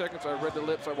the 3 seconds?" I read the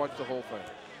lips. I watched the whole thing.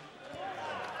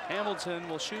 Hamilton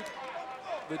will shoot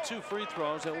the 2 free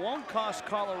throws. It won't cost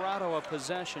Colorado a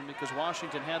possession because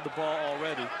Washington had the ball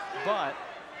already. But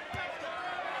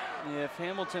if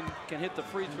Hamilton can hit the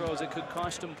free throws, it could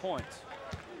cost him points.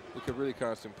 It could really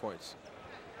cost him points.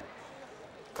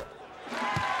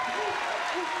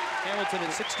 Hamilton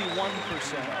at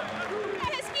 61%.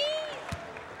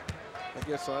 I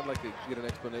guess I'd like to get an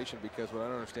explanation because what I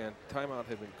don't understand, timeout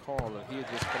had been called and he had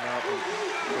just come out and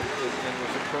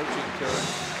was approaching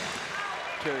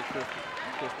Terry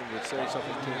Chrisman would say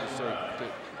something to him to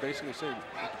basically say,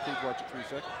 "Please watch it 3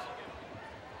 seconds."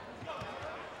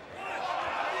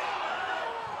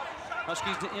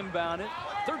 Huskies to inbound it.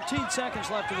 13 seconds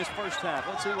left in this first half.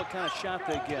 Let's see what kind of shot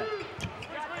they get.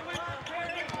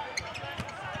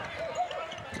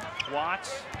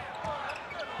 Watts.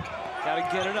 Got to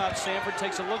get it up. Sanford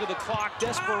takes a look at the clock.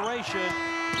 Desperation.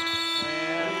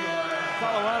 And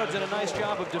Colorado did a nice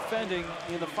job of defending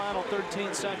in the final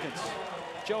 13 seconds.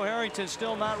 Joe Harrington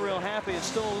still not real happy and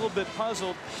still a little bit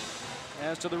puzzled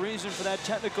as to the reason for that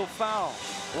technical foul.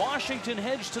 Washington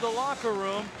heads to the locker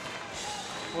room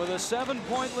with a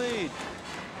 7-point lead.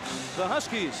 The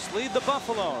Huskies lead the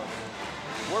Buffaloes.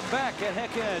 We're back at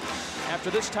Heck Edge after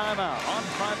this timeout on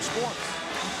Prime Sports.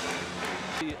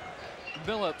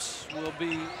 Billups will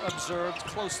be observed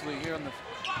closely here in the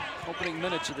opening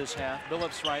minutes of this half.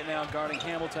 Billups right now guarding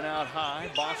Hamilton out high.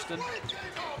 Boston,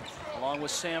 along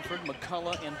with Sanford,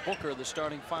 McCullough, and Booker, the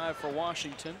starting 5 for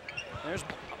Washington. There's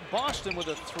Boston with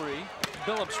a 3.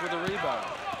 Billups with a rebound.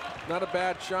 Not a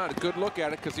bad shot. A good look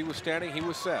at it because he was standing, he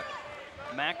was set.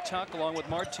 Mac Tuck along with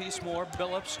Martise Moore,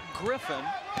 Billups, Griffin,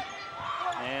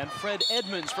 and Fred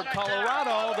Edmonds for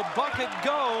Colorado. The bucket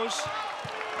goes.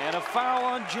 And a foul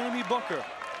on Jamie Booker.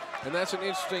 And that's an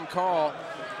interesting call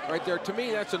right there. To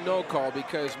me, that's a no call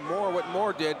because what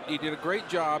Moore did, he did a great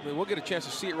job, and we'll get a chance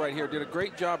to see it right here. Did a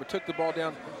great job. He took the ball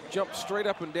down, jumped straight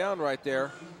up and down right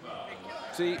there.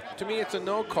 See, to me, it's a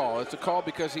no call. It's a call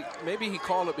because maybe he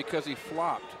called it because he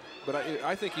flopped. But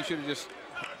I think he should have just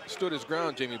stood his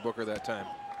ground, Jamie Booker, that time.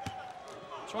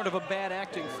 Sort of a bad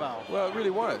acting foul. Well, it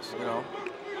really was, you know.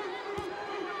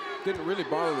 Didn't really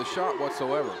bother the shot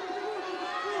whatsoever.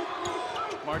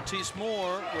 Martise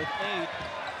Moore with 8.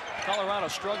 Colorado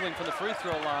struggling from the free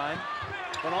throw line.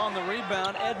 But on the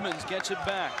rebound, Edmonds gets it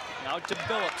back. Out to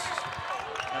Billups.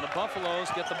 And the Buffaloes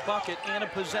get the bucket and a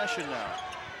possession now.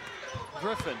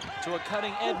 Griffin to a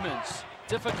cutting Edmonds.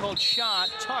 Difficult shot.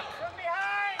 Tuck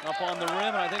up on the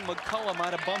rim, and I think McCullough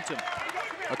might have bumped him.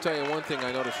 I'll tell you one thing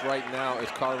I noticed right now is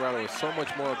Colorado is so much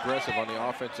more aggressive on the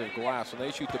offensive glass. When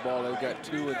they shoot the ball, they've got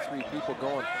 2 and 3 people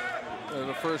going. In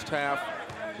the first half,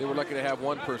 they were lucky to have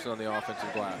 1 person on the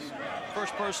offensive glass.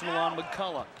 First personal on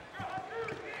McCullough.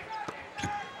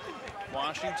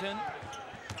 Washington.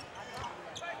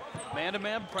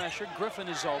 Man-to-man pressure. Griffin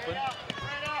is open.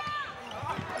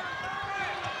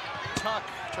 Tuck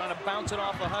trying to bounce it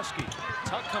off the Husky.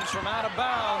 Tuck comes from out of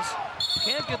bounds.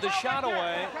 Can't get the shot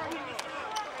away.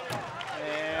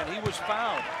 And he was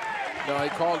fouled. No, they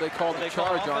called a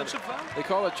charge on. They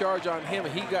called a charge on him.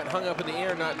 He got hung up in the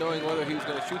air, not knowing whether he was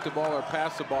going to shoot the ball or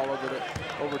pass the ball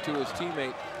over to his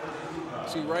teammate.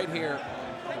 See right here,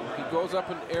 he goes up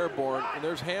and airborne, and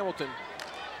there's Hamilton.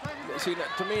 See,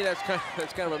 to me, that's kind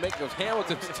of a make, because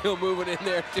Hamilton's still moving in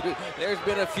there too. There's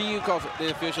been a few calls. The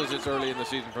officials, it's early in the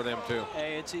season for them too.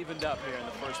 Hey, it's evened up here in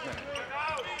the first minute.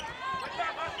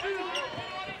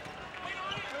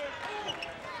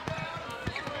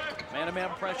 Man-to-man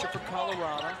pressure for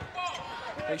Colorado.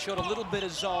 They showed a little bit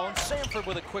of zone. Samford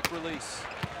with a quick release.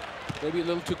 Maybe a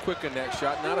little too quick in that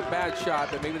shot. Not a bad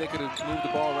shot, but maybe they could have moved the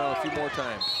ball around a few more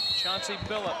times. Chauncey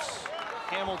Billups.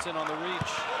 Hamilton on the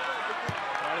reach.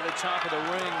 Right at the top of the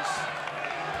rings.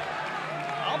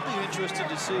 I'll be interested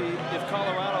to see if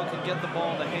Colorado can get the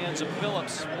ball in the hands of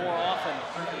Billups more often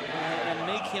and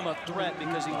make him a threat,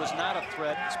 because he was not a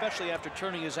threat, especially after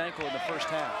turning his ankle in the first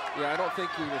half. Yeah, I don't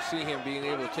think you will see him being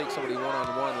able to take somebody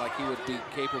one-on-one like he would be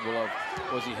capable of,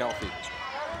 was he healthy.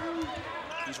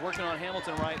 He's working on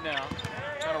Hamilton right now,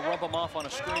 trying to rub him off on a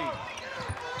screen.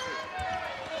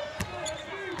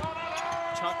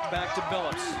 Tuck back to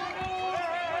Billups.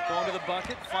 Going to the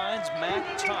bucket, finds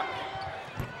Mac Tuck.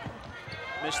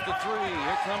 Missed the 3.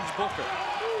 Here comes Booker.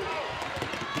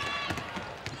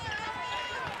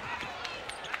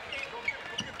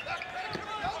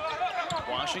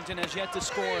 Washington has yet to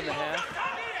score in the half.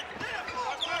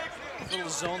 Little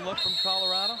zone look from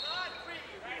Colorado.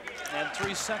 And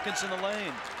 3 seconds in the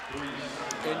lane.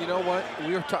 And you know what?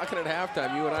 We were talking at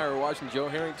halftime. You and I were watching Joe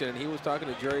Harrington, and he was talking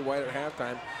to Jerry White at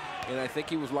halftime. And I think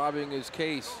he was lobbying his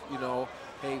case, you know.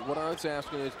 Hey, what I was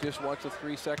asking is just watch the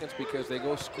 3 seconds, because they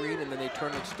go screen and then they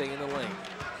turn and stay in the lane.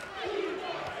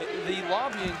 The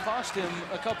lobbying cost him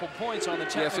a couple points on the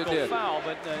technical foul,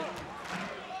 but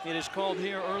it is called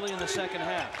here early in the second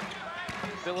half.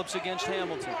 Billups against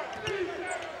Hamilton.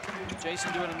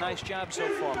 Jason doing a nice job so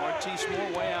far. Martise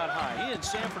Moore way out high. He and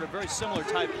Samford are very similar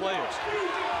type players.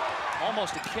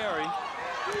 Almost a carry.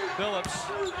 Billups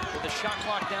with the shot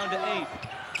clock down to 8.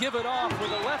 Give it off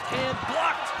with a left hand,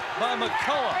 blocked by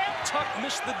McCullough. Tuck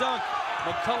missed the dunk.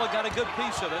 McCullough got a good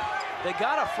piece of it. They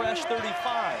got a fresh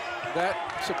 35. That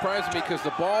surprised me, because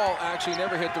the ball actually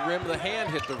never hit the rim. The hand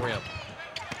hit the rim.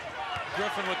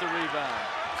 Griffin with the rebound.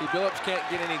 See, Billups can't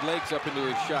get any legs up into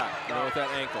his shot, you know, with that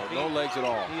ankle. No legs at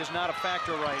all. He is not a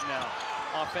factor right now,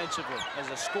 offensively, as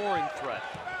a scoring threat.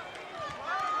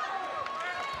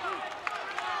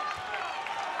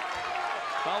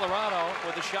 Colorado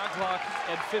with the shot clock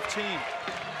at 15.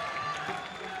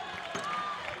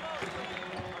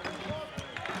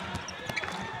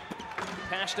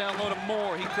 Pass down low to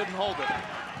Moore. He couldn't hold it.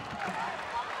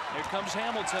 Here comes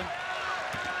Hamilton.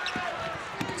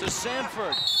 To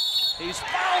Samford. He's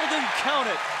fouled and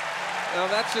counted. Now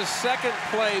that's his second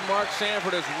play. Mark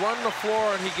Samford has run the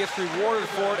floor, and he gets rewarded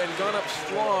for it and gone up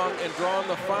strong and drawn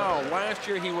the foul. Last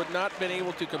year he would not have been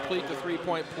able to complete the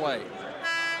 3-point play.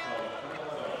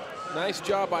 Nice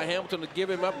job by Hamilton to give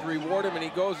him up, to reward him, and he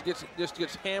goes, just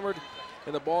gets hammered,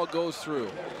 and the ball goes through.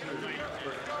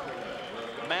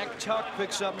 Mac Tuck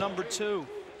picks up number 2.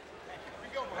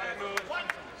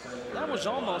 That was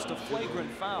almost a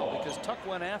flagrant foul, because Tuck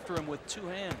went after him with 2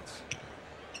 hands.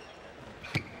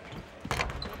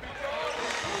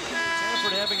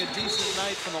 Samford having a decent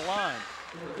night from the line.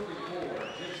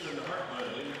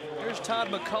 Here's Todd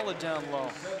McCullough down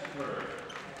low.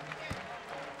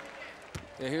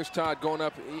 Yeah, here's Todd going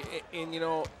up, and you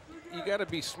know, you got to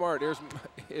be smart. There's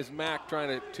Mac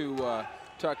trying to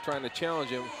Tuck trying to challenge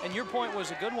him. And your point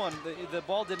was a good one. The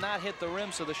ball did not hit the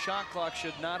rim, so the shot clock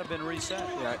should not have been reset.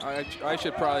 Yeah, I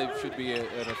should be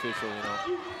an official, you know,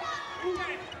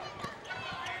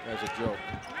 as a joke.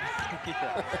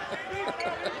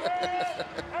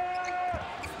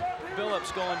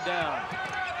 Billups going down.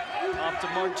 Off to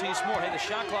Martise Moore. Hey, the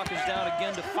shot clock is down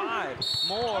again to 5.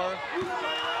 Moore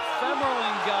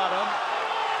Femerling got him.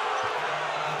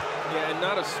 Yeah, and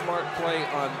not a smart play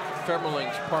on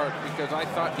Femerling's part, because I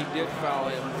thought he did foul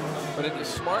him. But it's a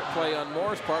smart play on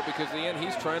Moore's part, because in the end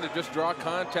he's trying to just draw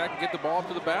contact and get the ball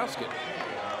to the basket.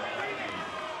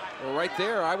 Well, right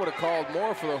there, I would have called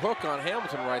Moore for the hook on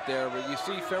Hamilton right there. But you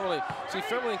see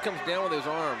Femerling comes down with his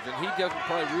arms, and he doesn't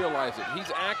probably realize it.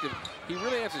 He's active. He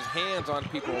really has his hands on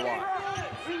people a lot.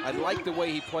 I like the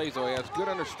way he plays, though. He has good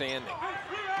understanding.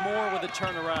 Moore with a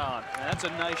turnaround. And that's a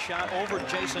nice shot over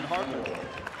Jason Hartman.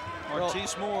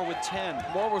 Martise Moore with 10.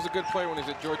 Moore was a good player when he was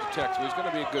at Georgia Tech, so he's going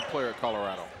to be a good player at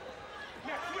Colorado.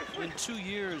 In 2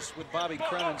 years with Bobby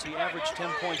Cremins, he averaged 10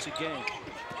 points a game.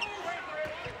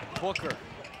 Booker.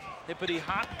 Hippity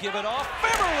hop, give it off.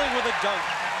 Femerling with a dunk.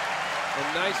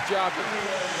 A nice job.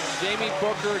 Jamie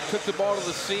Booker took the ball to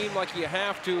the seam like you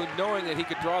have to, knowing that he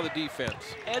could draw the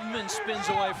defense. Edmonds spins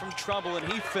away from trouble,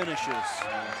 and he finishes.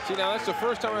 See, now that's the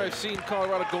first time I've seen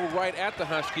Colorado go right at the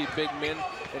Husky big men,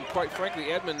 and quite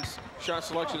frankly, Edmonds' shot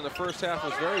selection in the first half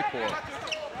was very poor.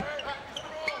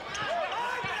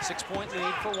 6-point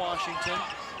lead for Washington.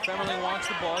 Femerling wants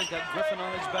the ball. He's got Griffin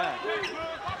on his back.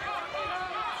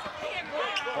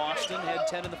 Boston had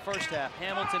 10 in the first half.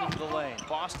 Hamilton into the lane.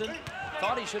 Boston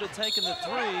thought he should have taken the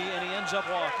 3, and he ends up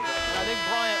walking. I think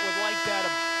Bryant would like that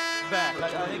back.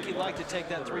 I think he'd like to take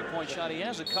that 3-point shot. He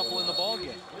has a couple in the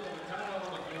ballgame.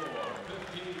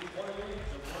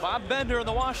 Bob Bender and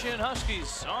the Washington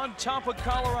Huskies on top of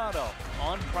Colorado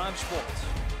on Prime Sports.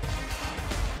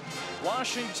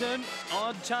 Washington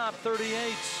on top 38-32.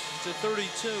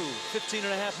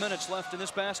 15.5 minutes left in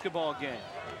this basketball game.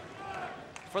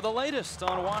 For the latest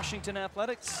on Washington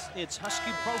Athletics, it's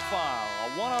Husky Profile, a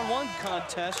one-on-one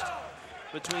contest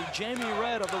between Jamie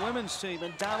Redd of the women's team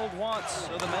and Donald Watts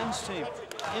of the men's team.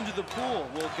 Into the pool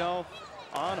will go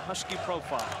on Husky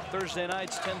Profile. Thursday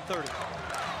nights, 10:30.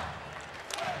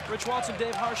 Rich Waltz and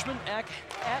Dave Harshman at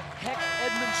Heck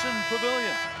Edmondson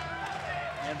Pavilion.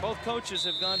 And both coaches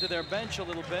have gone to their bench a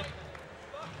little bit.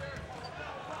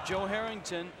 Joe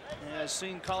Harrington has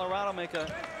seen Colorado make a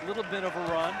little bit of a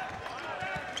run.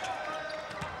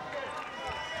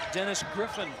 Dennis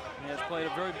Griffin has played a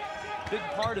very big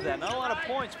part of that. Not a lot of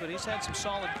points, but he's had some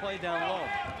solid play down low.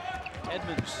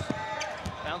 Edmonds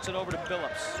bounce it over to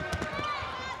Billups.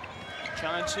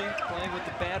 Chauncey playing with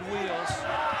the bad wheels.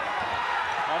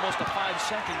 Almost a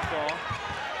 5-second call.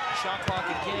 Shot clock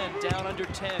again, down under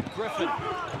 10. Griffin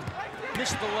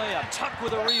missed the layup. Tuck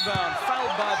with a rebound,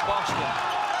 fouled by Boston.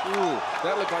 Ooh,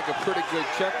 that looked like a pretty good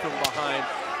check from behind.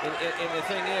 And the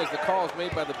thing is, the call is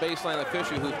made by the baseline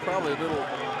official, who's probably a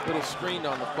little screened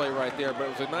on the play right there. But it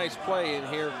was a nice play in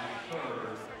here,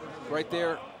 right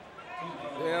there.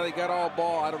 Yeah, they got all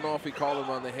ball. I don't know if he called him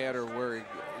on the head or where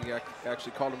he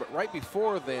actually called him. But right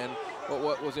before then,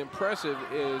 what was impressive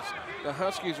is the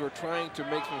Huskies were trying to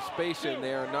make some space in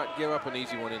there and not give up an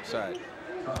easy one inside.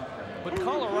 But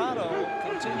Colorado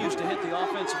continues to hit the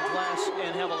offensive glass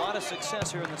and have a lot of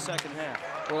success here in the second half.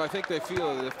 Well, I think they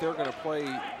feel that if they're going to play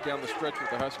down the stretch with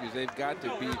the Huskies, they've got to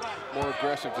be more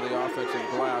aggressive to the offensive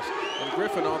glass. And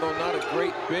Griffin, although not a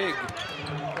great big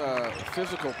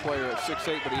physical player at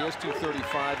 6'8", but he is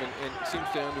 235 and seems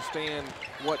to understand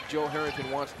what Joe Harrington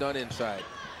wants done inside.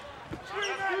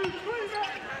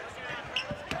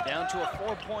 Down to a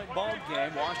 4-point ball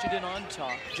game. Washington on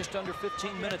top. Just under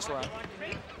 15 minutes left.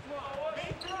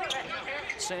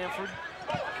 Sanford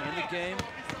in the game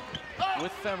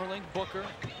with Femerling, Booker,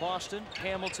 Boston,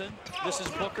 Hamilton. This is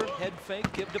Booker, head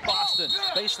fake, give to Boston.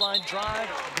 Baseline drive,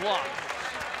 block.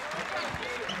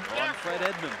 On Fred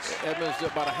Edmonds. Edmonds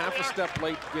about a half a step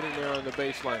late getting there on the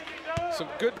baseline. Some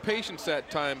good patience that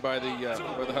time by the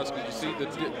Huskies. You see the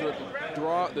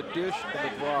draw on the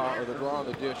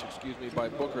dish, excuse me, by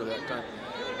Booker that time.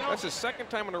 That's the second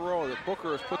time in a row that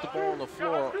Booker has put the ball on the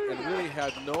floor and really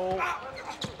had no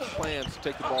plans to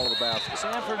take the ball to the basket.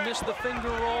 Sanford missed the finger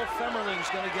roll. Femerling's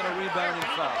going to get a rebounding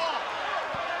foul.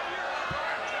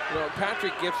 You know,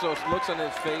 Patrick gets those looks on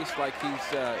his face like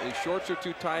his shorts are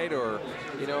too tight, or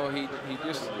he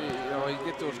just he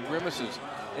gets those grimaces.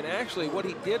 And actually, what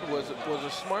he did was a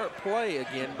smart play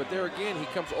again. But there again, he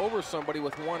comes over somebody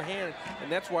with one hand,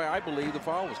 and that's why I believe the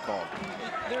foul was called.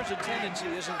 There's a tendency,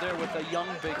 isn't there, with a young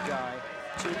big guy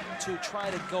to try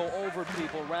to go over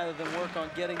people rather than work on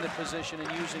getting the position and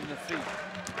using the feet.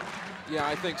 Yeah,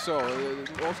 I think so.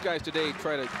 Most guys today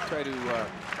try to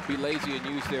be lazy and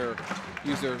use their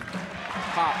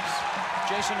hops.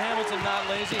 Jason Hamilton not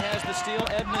lazy, has the steal.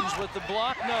 Edmonds with the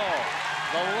block. No,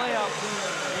 the layup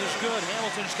is good.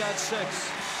 Hamilton's got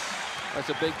 6. That's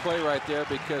a big play right there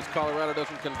because Colorado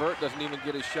doesn't convert, doesn't even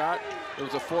get a shot. It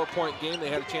was a 4-point game. They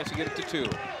had a chance to get it to 2.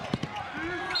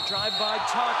 Drive by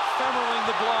Tuck, Femerling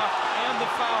the block and the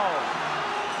foul.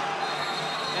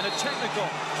 And a technical.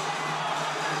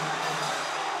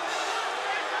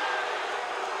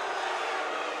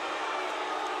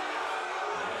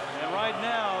 And right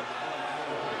now,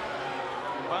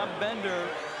 Bob Bender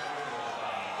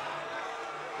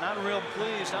not real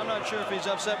pleased. I'm not sure if he's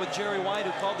upset with Jerry White,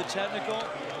 who called the technical,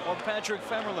 or Patrick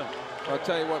Femerling. I'll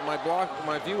tell you what,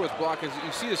 my view with block is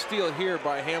you see the steal here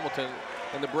by Hamilton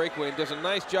in the breakaway, and does a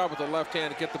nice job with the left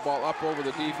hand to get the ball up over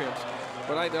the defense.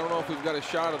 But I don't know if we've got a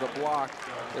shot of the block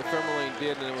that Femerling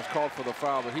did, and it was called for the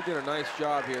foul. But he did a nice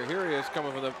job here. Here he is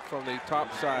coming from the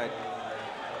top side.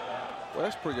 Well,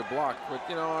 that's a pretty good block. But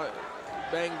you know,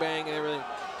 bang bang and everything.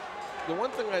 The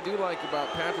one thing I do like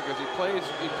about Patrick is he plays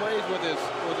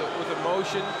with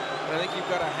emotion, and I think you've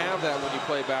got to have that when you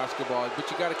play basketball.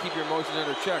 But you got to keep your emotions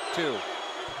under check too.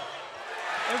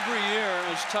 Every year,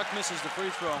 as Tuck misses the free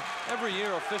throw, every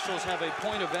year officials have a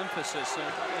point of emphasis,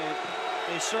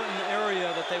 a certain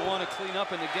area that they want to clean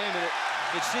up in the game. And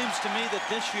it seems to me that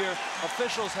this year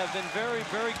officials have been very,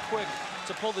 very quick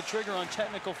to pull the trigger on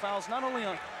technical fouls, not only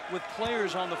with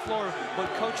players on the floor,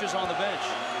 but coaches on the bench.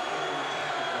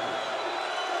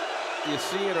 You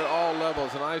see it at all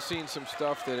levels, and I've seen some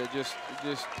stuff that it just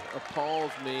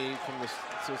appalls me from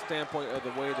the standpoint of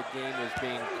the way the game is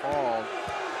being called.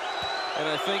 And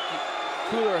I think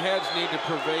cooler heads need to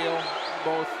prevail,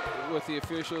 both with the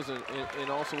officials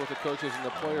and also with the coaches and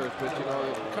the players. But you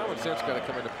know, common sense got to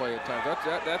come into play at times.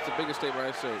 That's the biggest statement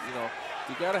I say. You know,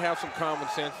 you got to have some common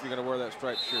sense if you're going to wear that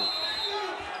striped shirt.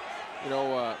 You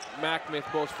know, Mac missed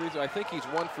both free throws. I think he's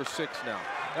 1 for 6 now.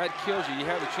 That kills you. You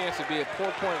have a chance to be a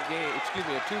 4-point game, excuse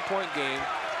me, a 2-point game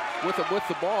with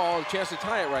the ball, a chance to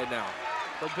tie it right now.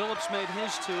 But Billups made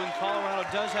his 2, and Colorado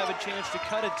does have a chance to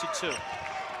cut it to 2.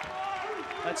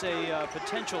 That's a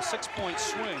potential 6-point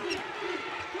swing.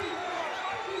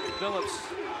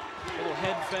 Billups, little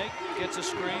head fake, gets a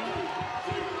screen.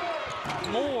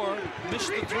 Moore missed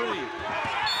the 3.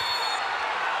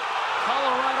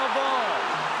 Colorado ball.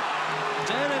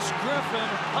 Dennis Griffin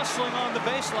hustling on the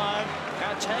baseline,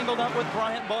 got tangled up with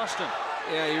Bryant Boston.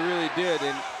 Yeah, he really did,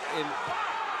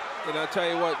 and I'll tell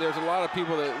you what, there's a lot of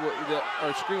people that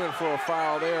are screaming for a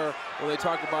foul there when they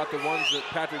talk about the ones that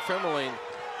Patrick Femerling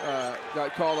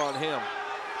got called on him.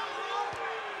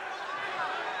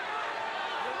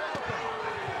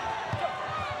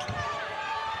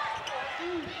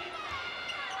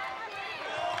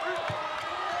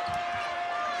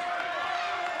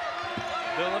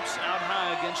 Billups out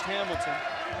high against Hamilton.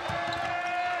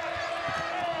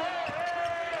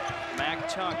 Mac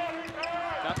Tuck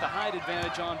got the height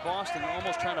advantage on Boston,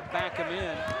 almost trying to back him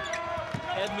in.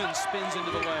 Edmonds spins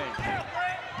into the lane.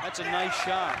 That's a nice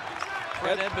shot.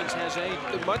 Fred Edmonds has 8.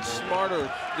 Much smarter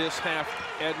this half,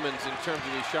 Edmonds, in terms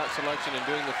of his shot selection and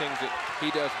doing the things that he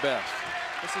does best.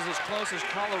 This is as close as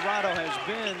Colorado has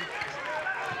been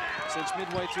since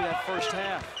midway through that first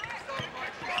half.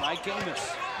 Mike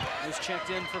Amos was checked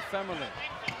in for Femerling.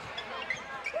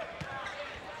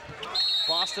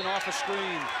 Boston off a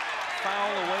screen.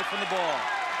 Foul away from the ball.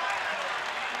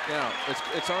 Now,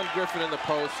 it's on Griffin in the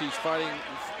post. He's fighting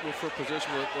for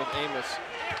position with Amos.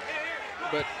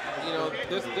 But, you know,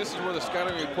 this is where the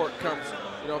scouting report comes.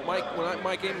 You know, when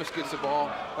Mike Amos gets the ball,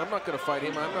 I'm not going to fight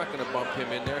him. I'm not going to bump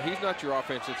him in there. He's not your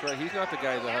offensive threat. He's not the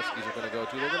guy the Huskies are going to go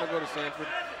to. They're going to go to Sanford.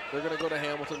 They're going to go to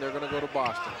Hamilton. They're going to go to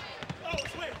Boston.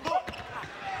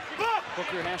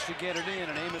 Booker has to get it in,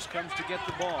 and Amos comes to get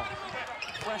the ball.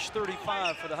 Fresh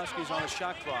 35 for the Huskies on a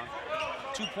shot clock.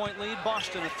 2-point lead,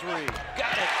 Boston a 3.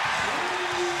 Got it!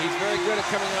 He's very good at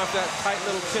coming off that tight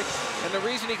little tick. And the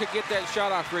reason he could get that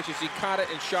shot off, Rich, is he caught it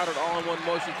and shot it all in one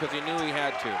motion because he knew he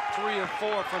had to. 3 of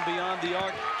 4 from beyond the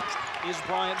arc is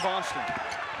Bryant Boston.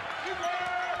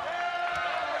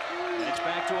 And it's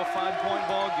back to a 5-point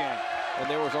ball game.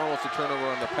 And there was almost a turnover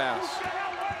on the pass.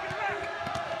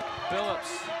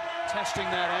 Billups testing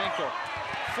that ankle.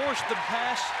 Forced the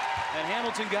pass, and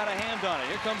Hamilton got a hand on it.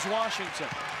 Here comes Washington.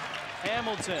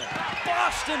 Hamilton.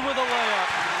 Boston with a layup.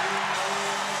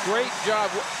 Great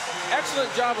job.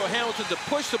 Excellent job of Hamilton to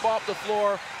push the ball up the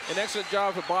floor. An excellent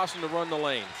job for Boston to run the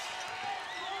lane.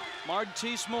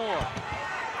 Martise Moore.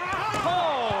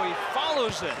 Oh, he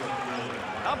follows it.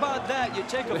 How about that? You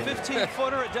take a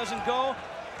 15-footer, it doesn't go,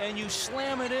 and you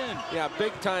slam it in. Yeah,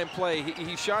 big-time play.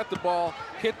 He shot the ball,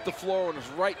 hit the floor, and was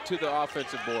right to the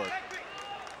offensive board.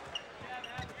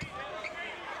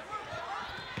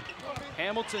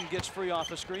 Hamilton gets free off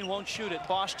the screen, won't shoot it.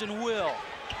 Boston will.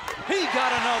 He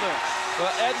got another.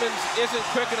 Well, Edmonds isn't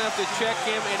quick enough to check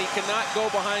him, and he cannot go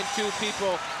behind 2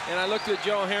 people. And I looked at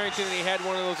Joe Harrington, and he had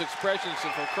one of those expressions, so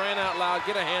for crying out loud,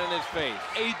 get a hand in his face.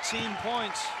 18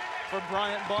 points for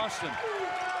Bryant Boston.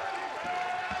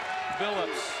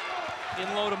 Billups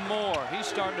in low to Moore. He's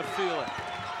starting to feel it.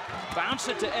 Bounce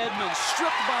it to Edmonds,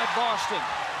 stripped by Boston.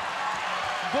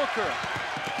 Booker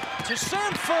to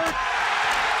Sanford.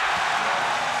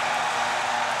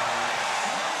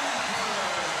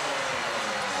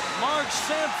 Mark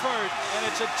Sanford, and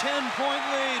it's a 10-point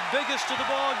lead, biggest of the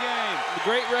ball game.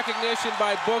 Great recognition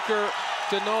by Booker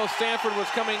to know Sanford was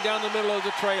coming down the middle of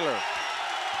the trailer.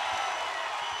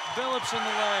 Billups in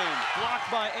the lane,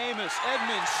 blocked by Amos.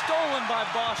 Edmonds stolen by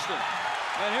Boston.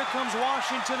 And here comes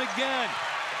Washington again.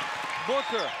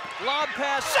 Booker, lob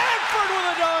pass, Sanford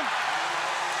with a dunk.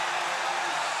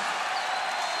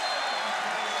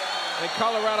 And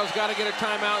Colorado's got to get a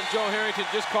timeout, and Joe Harrington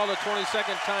just called a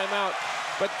 20-second timeout.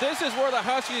 But this is where the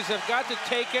Huskies have got to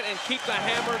take it and keep the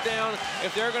hammer down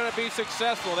if they're going to be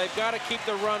successful. They've got to keep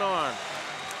the run on.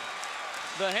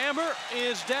 The hammer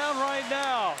is down right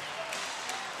now,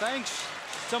 thanks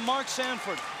to Mark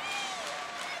Sanford.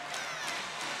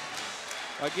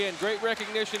 Again, great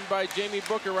recognition by Jamie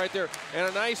Booker right there. And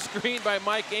a nice screen by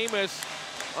Mike Amos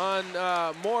on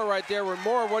Moore right there, where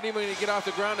Moore wasn't even going to get off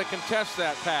the ground to contest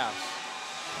that pass.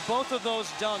 Both of those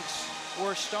dunks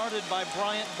were started by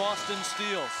Bryant Boston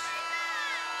steals.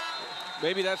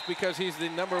 Maybe that's because he's the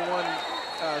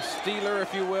 #1 stealer,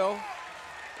 if you will,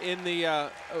 in the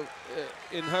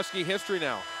in Husky history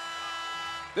now.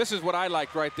 This is what I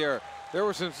liked right there. There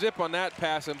was some zip on that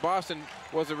pass, and Boston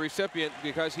was the recipient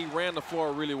because he ran the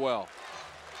floor really well.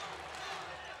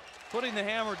 Putting the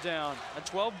hammer down, a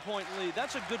 12-point lead.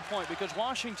 That's a good point, because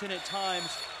Washington at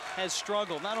times has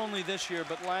struggled, not only this year,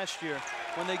 but last year.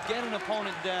 When they get an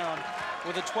opponent down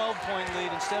with a 12-point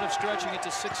lead, instead of stretching it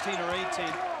to 16 or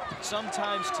 18,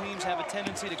 sometimes teams have a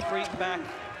tendency to creep back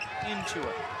into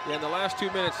it. Yeah, in the last 2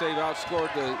 minutes, they've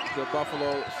outscored the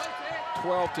Buffalo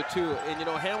 12-2. And, you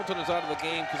know, Hamilton is out of the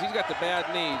game because he's got the bad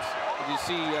knees. As you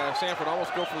see Sanford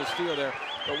almost go for the steal there,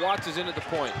 but Watts is in at the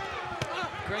point.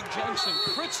 Greg Jensen,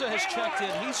 Kritza has checked in,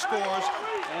 he scores,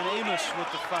 and Amos with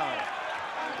the foul.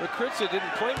 But Kritza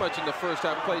didn't play much in the first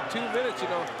half, played 2 minutes, you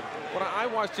know. When I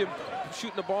watched him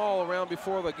shooting the ball around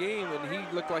before the game, and he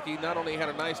looked like he not only had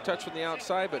a nice touch from the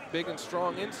outside, but big and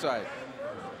strong inside.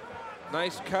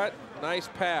 Nice cut, nice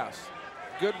pass.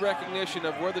 Good recognition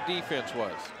of where the defense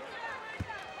was.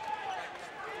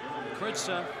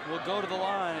 Kritza will go to the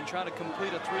line and try to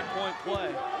complete a 3-point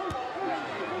play.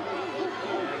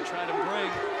 And try to bring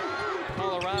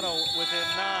Colorado within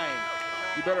 9.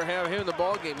 You better have him in the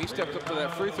ball game. He stepped up to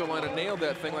that free throw line and nailed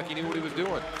that thing like he knew what he was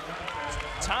doing.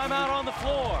 Timeout on the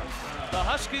floor. The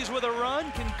Huskies with a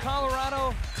run. Can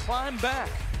Colorado climb back?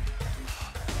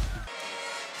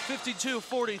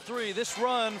 52-43. This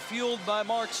run fueled by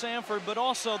Mark Sanford, but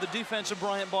also the defense of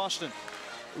Bryant Boston.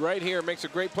 Right here, makes a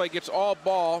great play, gets all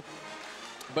ball.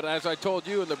 But as I told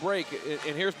you in the break,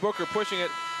 and here's Booker pushing it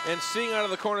and seeing out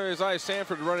of the corner of his eye,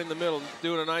 Sanford running the middle,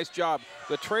 doing a nice job.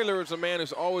 The trailer is a man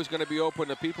who's always going to be open.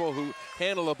 The people who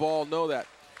handle the ball know that.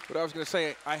 But I was going to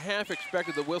say, I half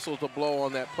expected the whistle to blow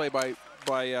on that play by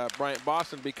Bryant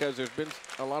Boston, because there's been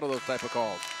a lot of those type of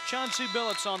calls. Chauncey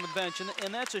Billups on the bench,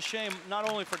 and that's a shame not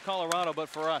only for Colorado but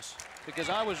for us, because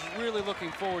I was really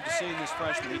looking forward to seeing this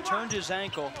freshman. He turned his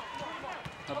ankle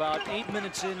about 8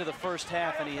 minutes into the first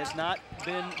half, and he has not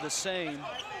been the same.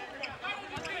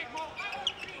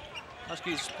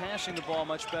 Huskies passing the ball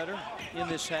much better in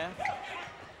this half.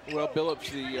 Well,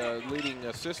 Billups, the leading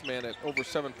assist man at over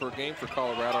 7 per game for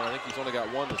Colorado. I think he's only got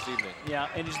 1 this evening. Yeah,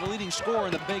 and he's the leading scorer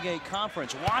in the Big 8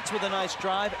 Conference. Watts with a nice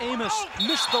drive. Amos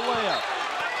missed the layup.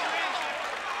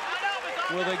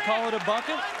 Will they call it a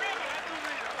bucket?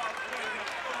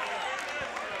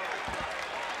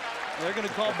 They're going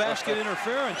to call basket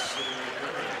interference.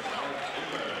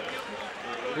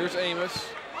 Here's Amos.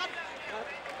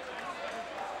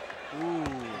 Ooh.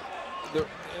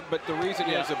 But the reason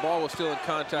is the ball was still in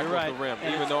contact with the rim,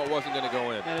 even though it wasn't going to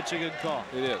go in. And it's a good call.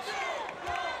 It is.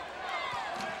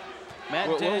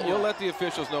 We'll let the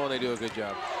officials know when they do a good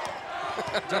job.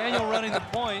 Daniel running the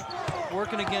point,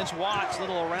 working against Watts,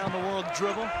 little around-the-world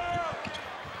dribble.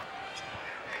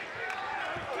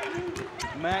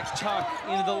 Mac Tuck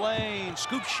into the lane,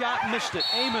 scoop shot, missed it.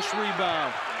 Amos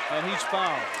rebound, and he's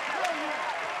fouled.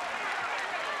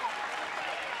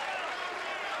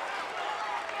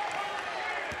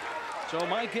 So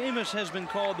Mike Amos has been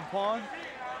called upon.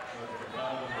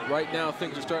 Right now,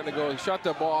 things are starting to go. He shot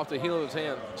that ball off the heel of his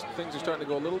hand. Things are starting to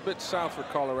go a little bit south for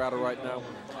Colorado right now.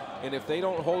 And if they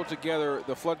don't hold it together,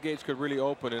 the floodgates could really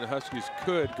open, and the Huskies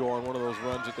could go on one of those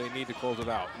runs that they need to close it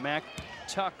out. Mac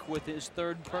Tuck with his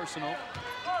 3rd personal.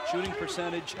 Shooting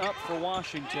percentage up for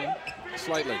Washington.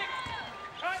 Slightly.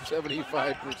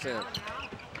 75%.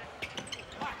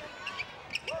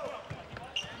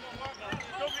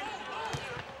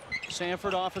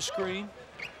 Sanford off a screen.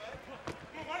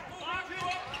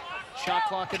 Shot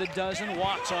clock at 12.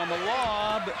 Watts on the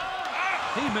lob.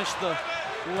 He missed the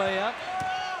layup.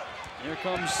 Here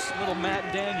comes little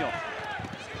Matt Daniel.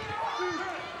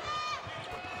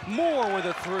 Moore with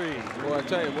a 3. Well, I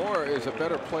tell you, Moore is a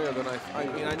better player than I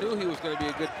mean, I knew he was going to be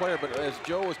a good player, but as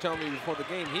Joe was telling me before the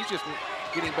game, he's just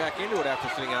getting back into it after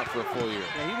sitting out for a full year.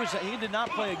 Yeah, he did not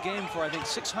play a game for, I think,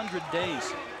 600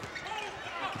 days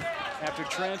after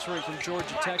transferring from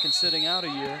Georgia Tech and sitting out a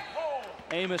year.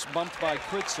 Amos bumped by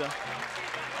Kritza.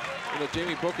 You know,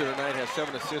 Jamie Booker tonight has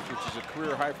 7 assists, which is a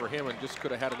career high for him, and just could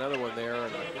have had another one there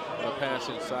and a pass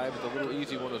inside, but the little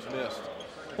easy one was missed.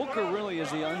 Booker really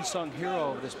is the unsung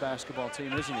hero of this basketball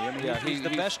team, isn't he? I mean, yeah, he's the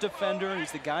best defender.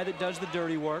 He's the guy that does the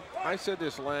dirty work. I said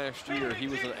this last year. He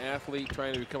was an athlete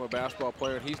trying to become a basketball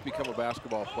player, and he's become a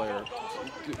basketball player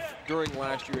during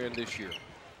last year and this year.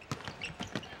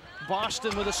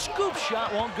 Boston with a scoop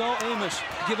shot, won't go. Amos,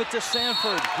 give it to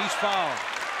Sanford. He's fouled.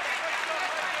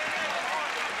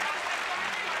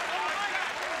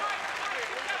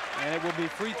 And it will be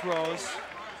free throws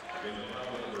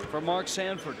for Mark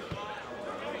Sanford.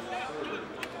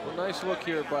 Well, nice look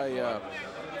here by,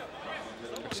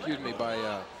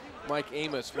 Mike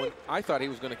Amos. When I thought he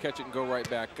was going to catch it and go right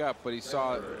back up, but he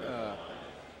saw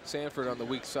Sanford on the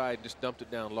weak side, just dumped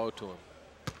it down low to him.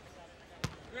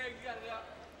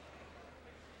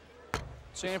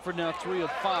 Sanford now 3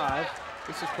 of 5.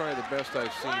 This is probably the best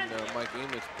I've seen Mike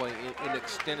Amos play in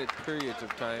extended periods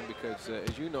of time because,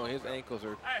 as you know, his ankles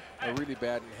are really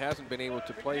bad and hasn't been able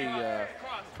to play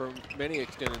for many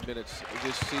extended minutes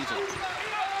this season.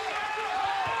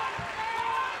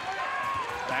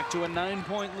 Back to a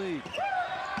 9-point lead.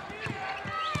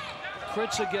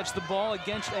 Kritza gets the ball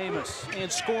against Amos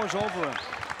and scores over him.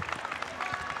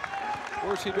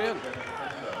 Where's he been?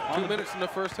 2 minutes in the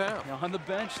first half. Now on the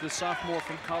bench, the sophomore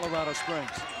from Colorado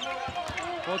Springs.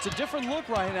 Well, it's a different look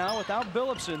right now without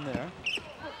Billups in there.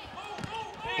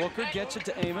 Booker gets it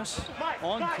to Amos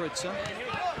on Kritza.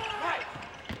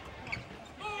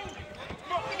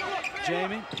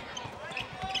 Jamie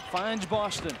finds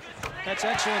Boston. That's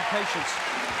excellent patience.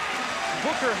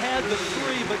 Booker had the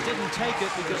 3 but didn't take it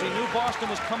because he knew Boston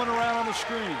was coming around on the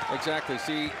screen. Exactly.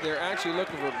 See, they're actually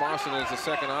looking for Boston as a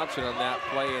second option on that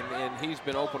play, and he's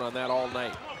been open on that all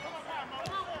night.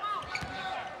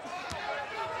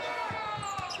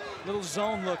 Little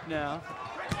zone look now.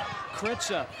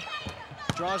 Kritza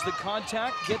draws the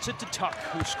contact, gets it to Tuck,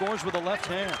 who scores with the left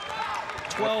hand.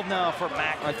 12 now for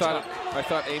Mac. I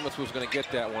thought Amos was going to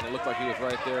get that one. It looked like he was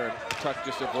right there, and Tuck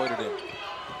just avoided him.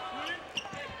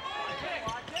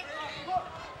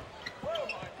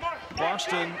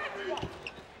 Boston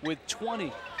with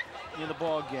 20 in the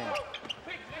ball game.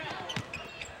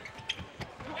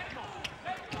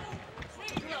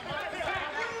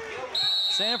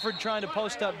 Sanford trying to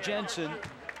post up Jensen.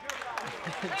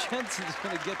 Jensen's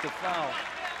going to get the foul.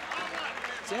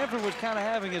 Sanford was kind of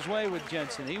having his way with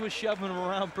Jensen. He was shoving him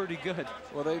around pretty good.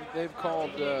 Well, they've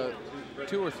called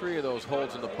 2 or 3 of those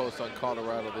holds in the post on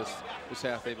Colorado this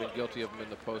half. They've been guilty of them in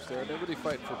the post there. They're really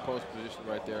fighting for post position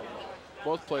right there.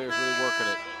 Both players really working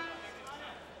it.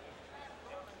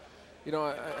 You know,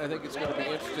 I think it's going to be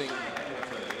interesting.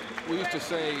 We used to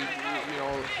say, you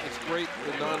know, it's great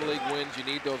the non-league wins. You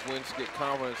need those wins to get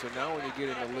confidence. And now when you get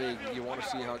in the league, you want to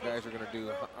see how guys are going to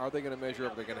do. Are they going to measure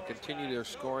up? Are they going to continue their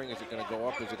scoring? Is it going to go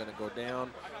up? Is it going to go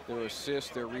down? Their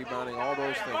assists, their rebounding, all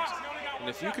those things. And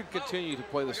if you could continue to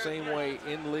play the same way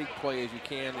in league play as you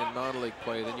can in non-league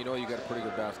play, then you know you got a pretty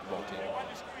good basketball team.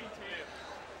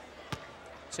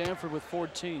 Sanford with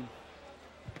 14.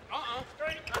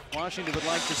 Washington would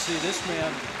like to see this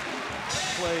man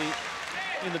play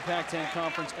in the Pac-10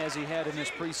 Conference as he had in this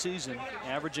preseason,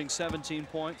 averaging 17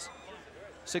 points,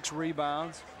 6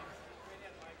 rebounds.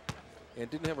 And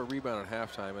didn't have a rebound at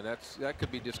halftime, and that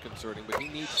could be disconcerting, but he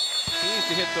needs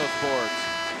to hit those boards.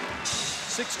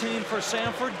 16 for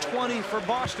Sanford, 20 for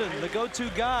Boston. The go-to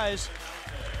guys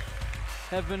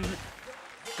have been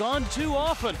gone too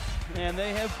often, and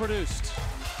they have produced.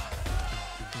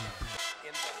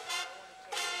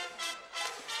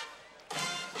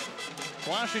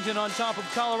 Washington on top of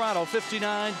Colorado,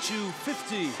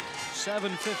 59-50.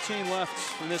 7:15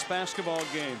 left in this basketball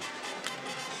game.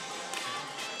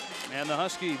 And the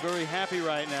Husky very happy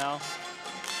right now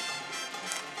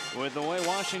with the way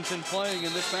Washington playing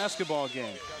in this basketball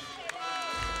game.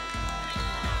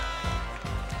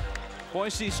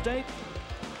 Boise State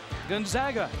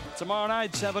Gonzaga tomorrow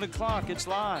night, 7 o'clock. It's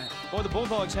live. Boy, the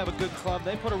Bulldogs have a good club.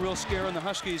 They put a real scare in the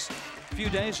Huskies a few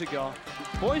days ago.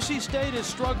 Boise State is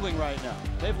struggling right now.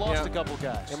 They've lost a couple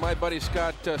guys. And my buddy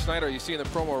Scott Snyder, you see in the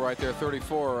promo right there,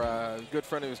 34, good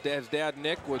friend of his dad. His dad,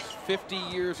 Nick, was 50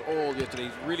 years old yesterday.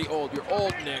 He's really old. You're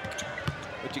old, Nick.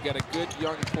 But you got a good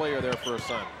young player there for a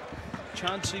son.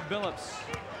 Chauncey Billups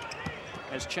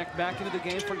has checked back into the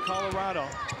game for Colorado.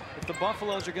 If the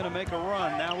Buffaloes are going to make a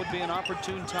run, now would be an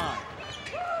opportune time.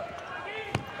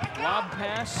 Lob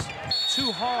pass,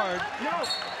 too hard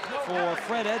for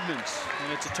Fred Edmonds,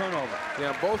 and it's a turnover.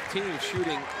 Yeah, both teams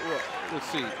shooting, let's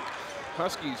see,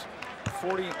 Huskies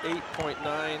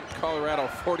 48.9, Colorado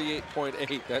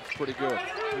 48.8. That's pretty good.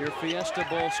 Your Fiesta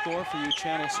Bowl score for you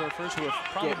Channel Surfers who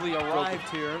have probably arrived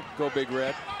here. Go Big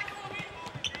Red.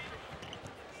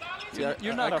 Yeah,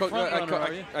 you're not a front runner,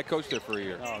 are you? I coached there for a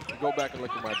year. Oh, okay. Go back and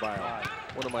look at my bio. Right.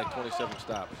 One of my 27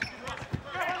 stops.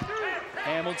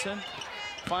 Hamilton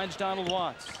finds Donald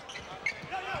Watts.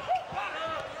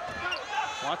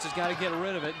 Watts has got to get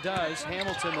rid of it. Does.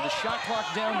 Hamilton with the shot clock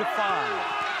down to 5.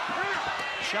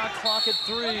 Shot clock at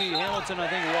 3. Hamilton, I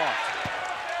think,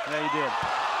 walked. Yeah, he did.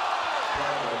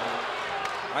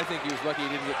 I think he was lucky he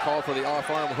didn't get called for the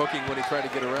off-arm hooking when he tried to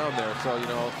get around there. So, you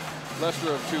know,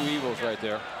 lesser of two evils right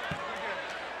there.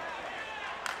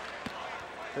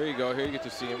 Here you go. Here you get to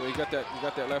see him. You got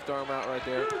that left arm out right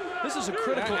there. This is a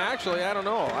critical. Actually, I don't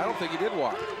know. I don't think he did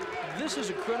walk. This is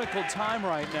a critical time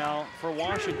right now for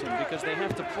Washington because they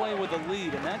have to play with a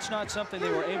lead, and that's not something they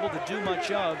were able to do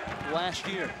much of last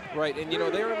year. Right, and you know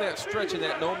they were in that stretch in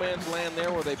that no man's land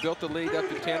there where they built the lead up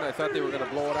to 10. I thought they were going to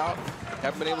blow it out.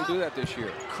 Haven't been able to do that this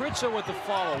year. Kritza with the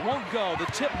follow, won't go. The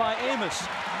tip by Amos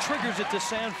triggers it to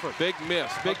Sanford. Big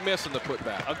miss in the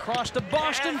putback. Across to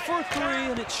Boston for 3,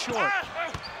 and it's short.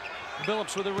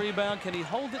 Billups with a rebound. Can he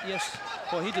hold it? Yes.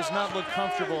 Well, he does not look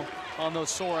comfortable on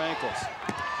those sore ankles.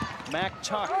 Mac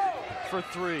Tuck for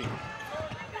 3.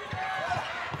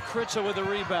 Kritza with a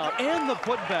rebound and the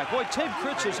putback. Boy, Ted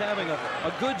Kritza's having a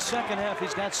good second half.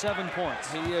 He's got 7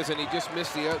 points. He is, and he just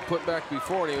missed the putback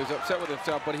before, and he was upset with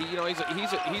himself. But he's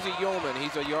a yeoman.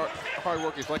 He's a hard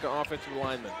worker. He's like an offensive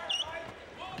lineman.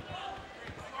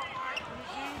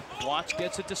 Watts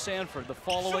gets it to Sanford. The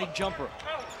fall-away jumper.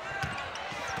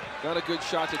 Not a good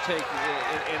shot to take,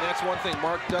 and that's one thing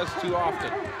Mark does too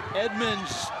often.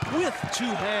 Edmonds with 2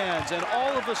 hands, and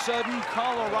all of a sudden,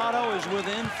 Colorado is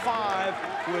within 5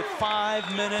 with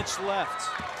 5 minutes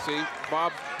left. See,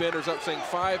 Bob Bender's up saying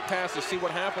 5 passes. See what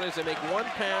happened is they make 1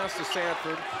 pass to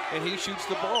Sanford, and he shoots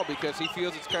the ball because he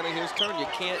feels it's kind of his turn. You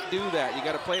can't do that. You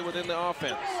got to play within the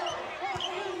offense.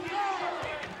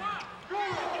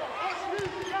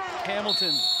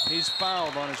 Hamilton, he's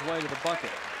fouled on his way to the bucket.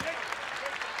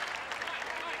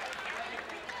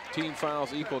 Team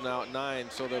fouls equal now at 9,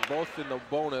 so they're both in the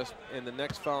bonus, and the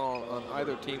next foul on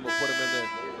either team will put them in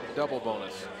the double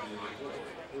bonus.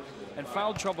 And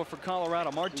foul trouble for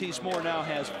Colorado. Martise Moore now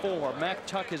has 4. Mac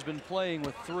Tuck has been playing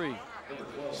with 3.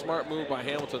 Smart move by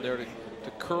Hamilton there to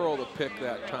curl the pick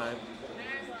that time.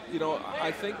 You know, I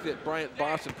think that Bryant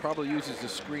Boston probably uses the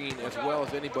screen as well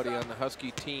as anybody on the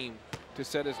Husky team to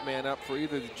set his man up for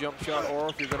either the jump shot or,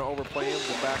 if you're going to overplay him,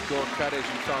 the backdoor cut as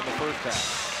you saw in the first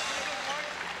half.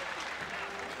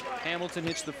 Hamilton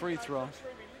hits the free throw.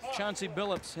 Chauncey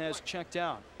Billups has checked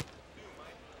out.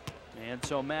 And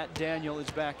so Matt Daniel is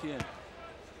back in. And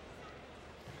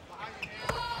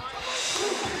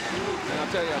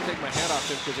I'll tell you, I'll take my hat off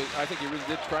to him because I think he really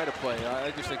did try to play. I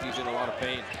just think he's in a lot of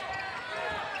pain.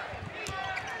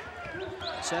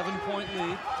 7-point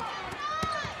lead.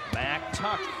 Mac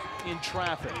Tuck in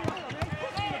traffic.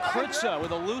 Kritza with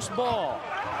a loose ball.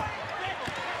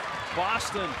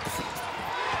 Boston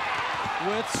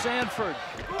with Sanford.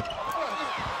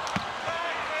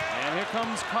 And here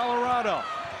comes Colorado.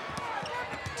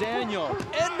 Daniel.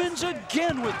 Edmonds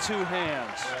again with 2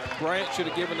 hands. Bryant should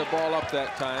have given the ball up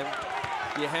that time.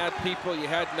 You had people, you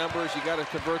had numbers, you got to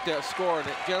convert that score. And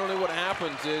generally what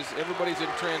happens is everybody's in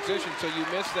transition, so you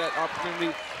miss that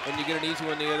opportunity and you get an easy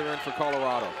one the other end for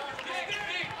Colorado.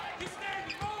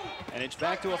 And it's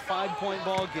back to a 5-point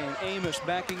ball game. Amos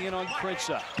backing in on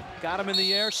Kritza. Got him in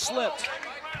the air, slipped.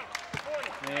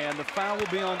 And the foul will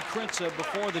be on Kritza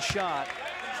before the shot.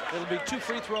 It'll be 2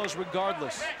 free throws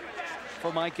regardless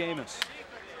for Mike Amos.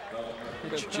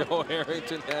 Joe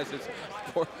Harrington has his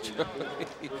poor Joe.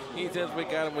 He says we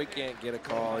got him, we can't get a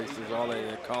call. He says all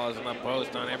they call is on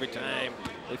post on every time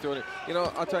they throw it. You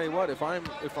know, I'll tell you what, if I'm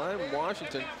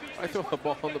Washington, I throw the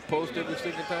ball on the post every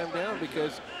single time down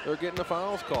because they're getting the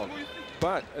fouls called.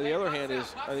 But on the other hand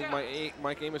is, I think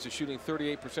Mike Amos is shooting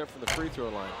 38% from the free throw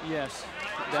line. Yes.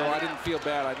 So I didn't feel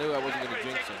bad. I knew I wasn't going to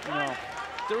jinx him. No.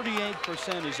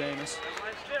 38% is Amos.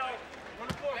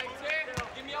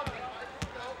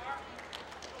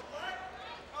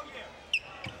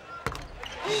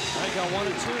 I got 1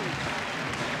 and 2.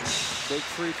 Big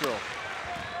free throw.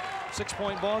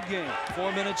 6-point ball game.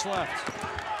 4 minutes left.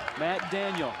 Matt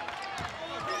Daniel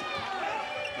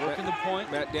working the point.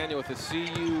 Matt Daniel with the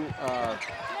CU.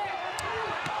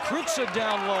 Kritza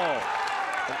down low.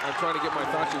 I'm trying to get my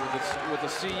thoughts here with the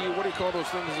CU. What do you call those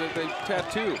things that they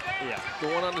tattoo? Yeah. The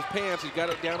one on his pants, he's got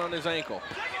it down on his ankle.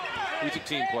 He's a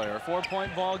team player.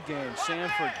 4-point ball game.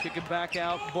 Sanford kick it back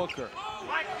out. Booker.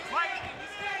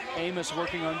 Amos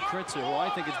working on Kritza, who I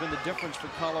think has been the difference for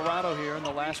Colorado here in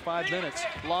the last 5 minutes.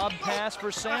 Lob pass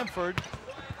for Sanford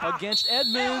against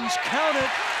Edmonds. Count it.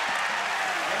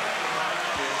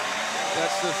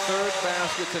 That's the 3rd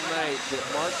basket tonight that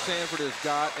Mark Sanford has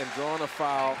got and drawn a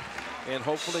foul, and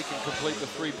hopefully can complete the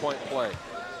 3-point play.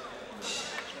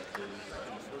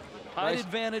 High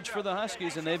advantage for the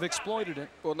Huskies, and they've exploited it.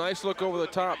 Well, nice look over the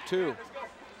top, too.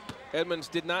 Edmonds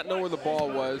did not know where the ball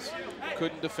was,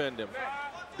 couldn't defend him.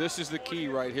 This is the key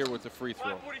right here with the free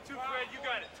throw.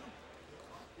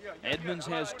 Edmonds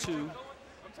has 2.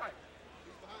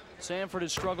 Sanford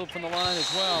has struggled from the line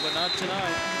as well, but not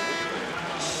tonight.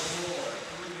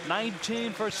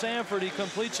 19 for Sanford. He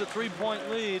completes a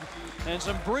 3-point lead, and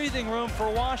some breathing room for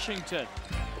Washington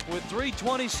with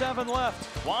 3:27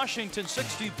 left. Washington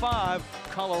 65,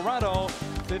 Colorado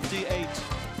 58.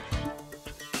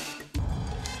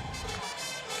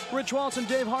 Rich Waltz and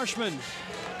Dave Harshman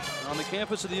on the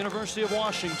campus of the University of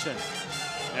Washington.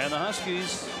 And the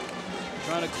Huskies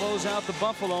trying to close out the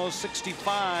Buffaloes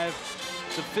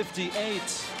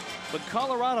 65-58. But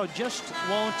Colorado just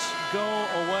won't go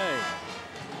away.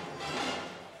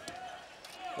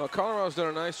 Well, Colorado's done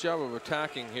a nice job of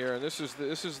attacking here, and this is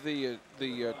the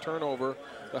turnover.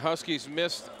 The Huskies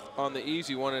missed on the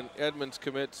easy one, and Edmonds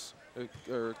commits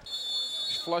or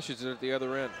flushes it at the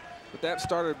other end. But that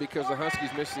started because the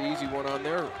Huskies missed the easy one on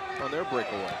their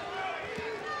breakaway.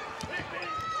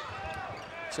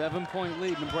 7-point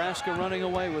lead. Nebraska running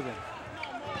away with it.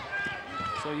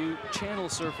 So you channel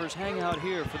surfers hang out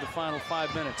here for the final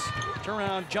 5 minutes.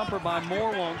 Turnaround jumper by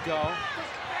Moore won't go.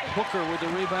 Booker with the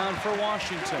rebound for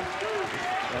Washington.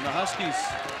 And the Huskies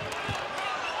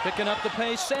picking up the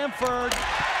pace. Sanford.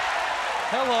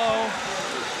 Hello.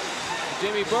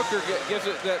 Jimmy Booker gives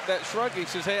it that shrug. He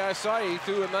says, hey, I saw you. He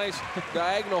threw a nice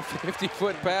diagonal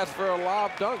 50-foot pass for a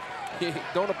lob dunk.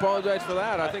 Don't apologize for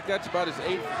that. I think that's about his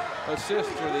 8th assist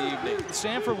for the evening.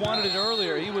 Sanford wanted it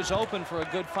earlier. He was open for a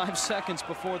good 5 seconds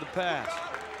before the pass.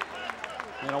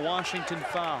 And a Washington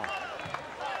foul.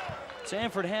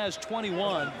 Sanford has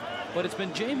 21, but it's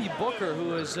been Jamie Booker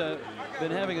who has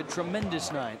been having a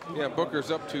tremendous night. Yeah,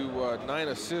 Booker's up to 9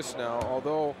 assists now,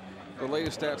 although the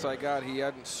latest stats I got, he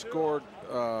hadn't scored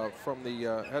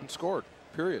hadn't scored,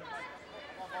 period.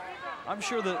 I'm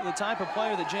sure the type of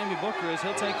player that Jamie Booker is,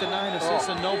 he'll take the 9 assists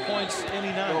and no points any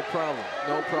night. No problem,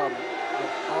 no problem.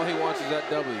 All he wants is that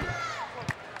W.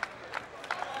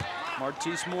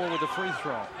 Martise Moore with a free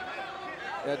throw.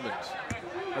 Edmonds.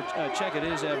 Check, it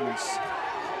is Edmonds.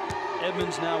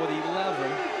 Edmonds now with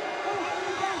 11.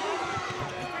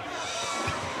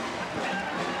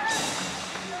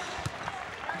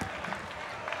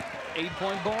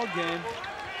 Eight-point ball game.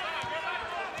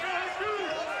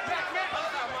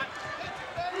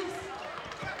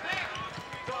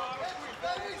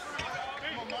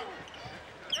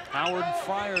 Howard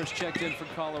Friars checked in for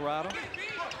Colorado.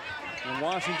 And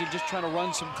Washington just trying to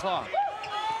run some clock.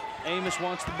 Amos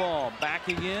wants the ball.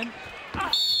 Backing in.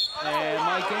 And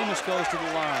Mike Amos goes to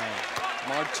the line.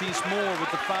 Martise Moore with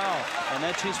the foul. And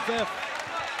that's his 5th.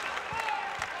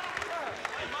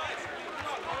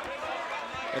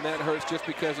 And that hurts just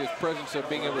because his presence of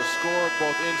being able to score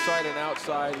both inside and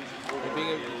outside and being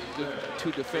able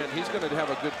to defend. He's going to have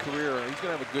a good career. He's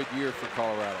going to have a good year for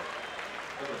Colorado.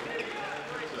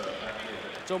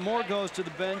 So Moore goes to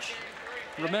the bench.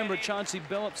 Remember, Chauncey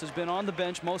Billups has been on the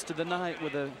bench most of the night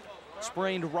with a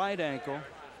sprained right ankle.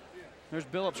 There's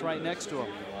Billups right next to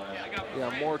him.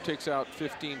 Yeah, Moore takes out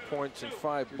 15 points and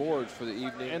 5 boards for the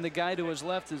evening. And the guy to his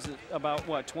left is about,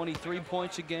 what, 23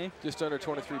 points a game? Just under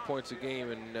 23 points a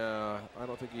game, and I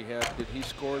don't think he had, did he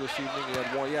score this evening? He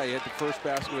had 1, yeah, he had the first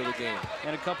basket of the game.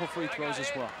 And a couple free throws as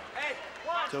well.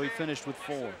 So he finished with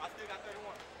 4.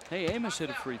 Hey, Amos hit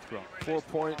a free throw. 4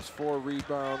 points, 4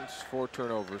 rebounds, 4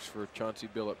 turnovers for Chauncey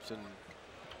Billups, and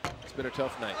it's been a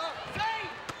tough night.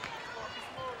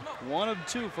 1 of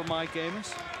 2 for Mike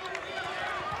Amos.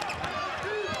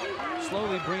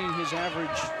 slowly bringing his average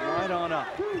right on up.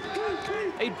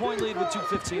 8-point lead with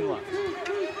 2:15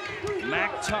 left.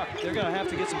 Mac Tuck, they're going to have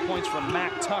to get some points from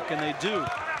Mac Tuck, and they do.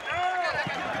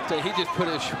 So he just put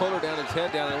his shoulder down, his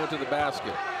head down, and went to the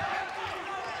basket.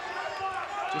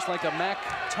 Just like a Mac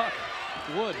Tuck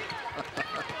would.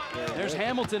 There's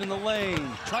Hamilton in the lane,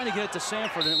 trying to get it to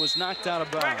Sanford, and it was knocked out of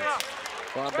bounds.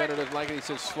 Bob Bender doesn't like it. He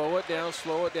says, slow it down,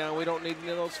 slow it down. We don't need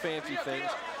any of those fancy things.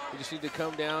 We just need to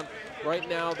come down. Right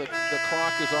now, the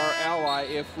clock is our ally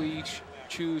if we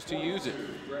choose to use it.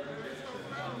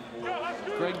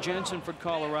 Greg Jensen for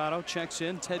Colorado checks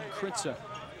in. Ted Kritza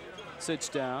sits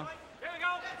down.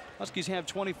 Huskies have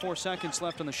 24 seconds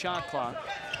left on the shot clock.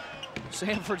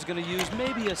 Sanford's going to use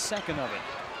maybe a second of it.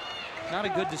 Not a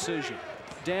good decision.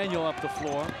 Daniel up the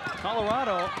floor.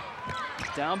 Colorado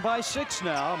down by 6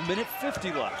 now.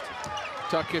 1:50 left.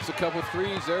 Tuck hits a couple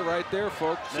threes there, right there,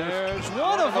 folks. There's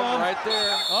one of them. Right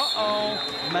there.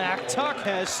 Uh-oh. Mac Tuck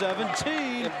has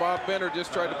 17. And Bob Bender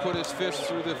just tried to put his fist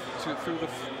through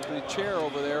the chair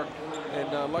over there.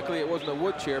 And luckily it wasn't a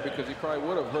wood chair because he probably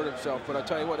would have hurt himself. But I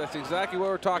tell you what, that's exactly what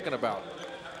we're talking about.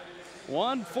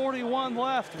 1:41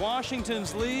 left.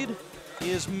 Washington's lead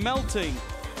is melting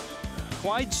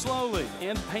quite slowly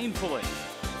and painfully.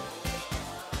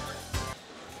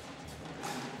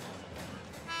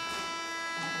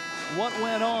 What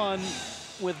went on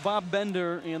with Bob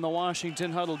Bender in the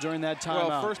Washington huddle during that timeout?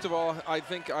 Well, first of all, I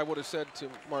think I would have said to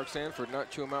Mark Sanford, not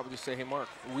chew him out, but just say, hey, Mark,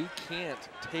 we can't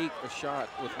take a shot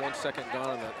with 1 second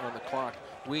gone on the clock.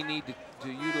 We need to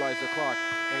utilize the clock.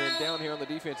 And then down here on the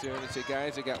defensive end, they say,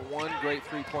 guys, they got one great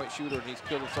three-point shooter, and he's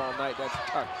killed us all night. That's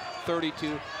Tuck.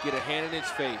 32, get a hand in his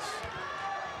face.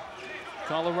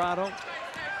 Colorado,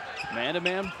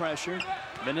 man-to-man pressure,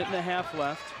 1.5 minutes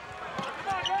left.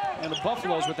 And the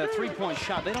Buffaloes with that three-point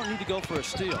shot, they don't need to go for a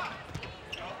steal.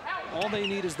 All they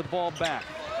need is the ball back.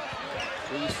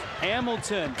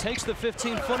 Hamilton takes the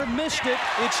 15-footer, missed it.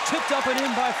 It's tipped up and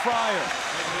in by Fryer.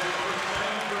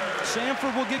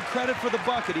 Sanford will get credit for the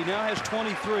bucket. He now has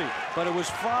 23, but it was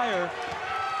Fryer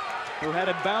who had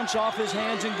it bounce off his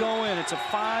hands and go in. It's a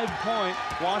 5-point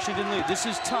Washington lead. This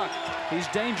is Tuck. He's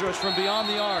dangerous from beyond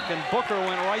the arc, and Booker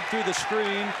went right through the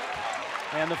screen,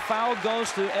 and the foul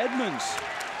goes to Edmonds.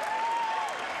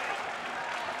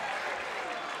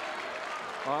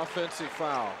 Offensive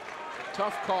foul.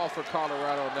 Tough call for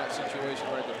Colorado in that situation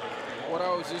right there. What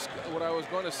I was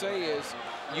going to say is,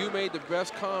 you made the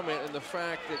best comment in the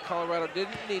fact that Colorado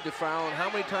didn't need to foul, and how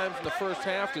many times in the first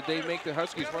half did they make the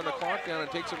Huskies run the clock down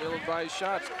and take some ill-advised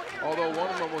shots, although one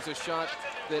of them was a shot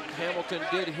that Hamilton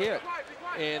did hit.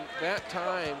 And that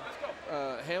time,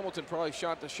 Hamilton probably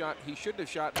shot the shot he shouldn't have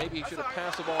shot. Maybe he should have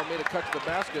passed the ball and made a cut to the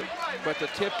basket, but the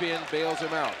tip-in bails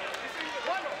him out.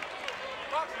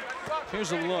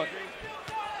 Here's a look.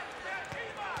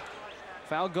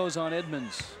 Foul goes on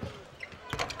Edmonds.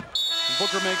 And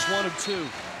Booker makes 1 of 2.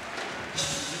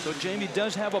 So Jamie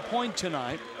does have a point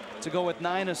tonight to go with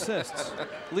 9 assists.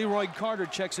 Leroy Carter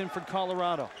checks in for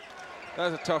Colorado.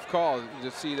 That's a tough call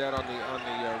to see that on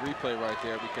the replay right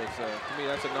there, because to me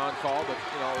that's a non-call, but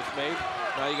you know, it's made.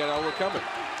 Now you got to overcome it.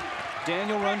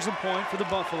 Daniel runs the point for the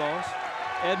Buffaloes.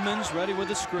 Edmonds ready with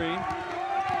the screen.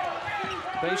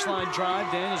 Baseline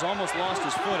drive. Daniels almost lost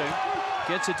his footing.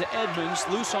 Gets it to Edmonds,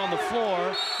 loose on the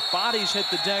floor. Bodies hit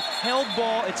the deck. Held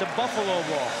ball. It's a Buffalo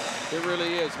ball. It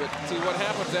really is. But see what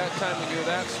happens that time when you're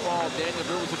that small. Daniel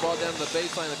dribbles the ball down to the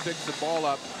baseline and picks the ball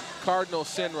up. Cardinal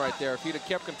sin right there. If he'd have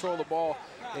kept control of the ball,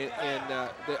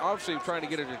 and they obviously were trying to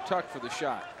get it to Tuck for the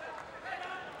shot.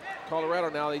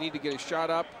 Colorado now, they need to get a shot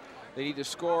up. They need to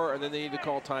score, and then they need to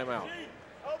call timeout.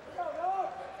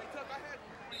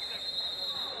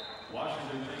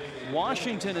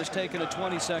 Washington has taken a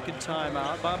 20-second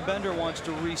timeout. Bob Bender wants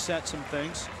to reset some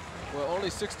things. Well, only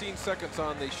 16 seconds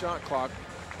on the shot clock,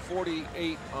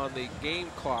 48 on the game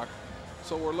clock.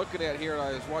 So we're looking at here,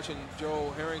 I was watching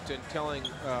Joe Harrington telling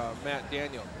Matt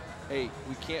Daniel, hey,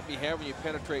 we can't be having you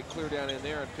penetrate clear down in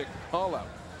there and pick the ball up.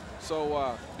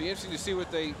 So be interesting to see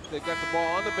what they've got the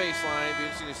ball on the baseline. Be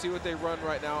interesting to see what they run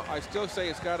right now. I still say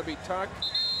it's got to be Tuck.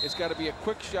 It's got to be a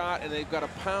quick shot, and they've got to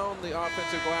pound the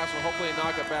offensive glass and hopefully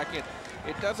knock it back in.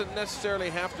 It doesn't necessarily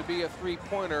have to be a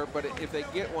three-pointer, but if they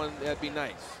get one, that'd be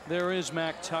nice. There is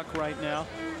Mac Tuck right now.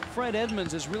 Fred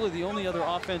Edmonds is really the only other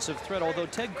offensive threat, although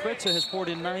Ted Kritza has poured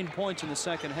in 9 points in the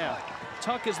second half.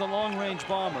 Tuck is the long-range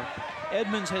bomber.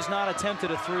 Edmonds has not attempted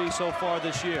a three so far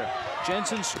this year.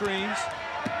 Jensen screens.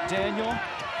 Daniel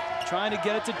trying to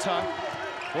get it to Tuck.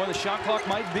 Boy, the shot clock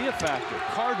might be a factor.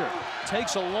 Carter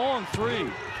takes a long three,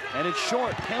 and it's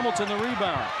short. Hamilton the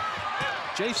rebound.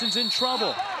 Jason's in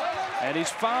trouble, and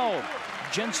he's fouled.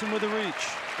 Jensen with a reach.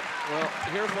 Well,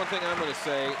 here's one thing I'm going to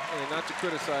say, and not to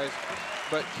criticize,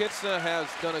 but Kitsa has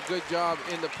done a good job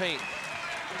in the paint.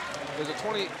 There's a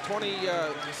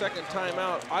 20-second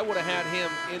timeout. I would have had him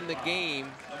in the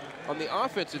game on the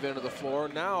offensive end of the floor.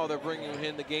 Now they're bringing him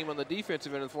in the game on the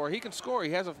defensive end of the floor. He can score.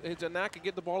 He has a knack to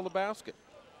get the ball to the basket.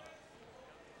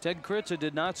 Ted Kritza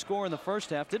did not score in the first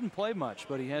half. Didn't play much,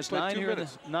 but he has 9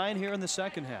 here in the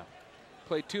second half.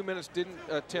 Played 2 minutes, didn't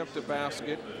attempt a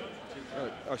basket,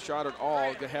 a shot at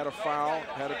all. Had a foul,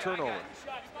 had a turnover.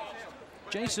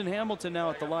 Jason Hamilton now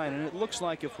at the line, and it looks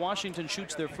like if Washington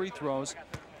shoots their free throws,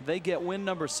 they get win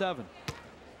number 7.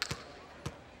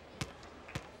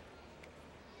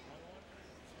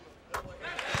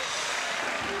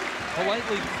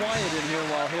 Politely quiet in here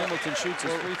while Hamilton shoots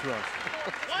his free throws.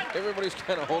 Everybody's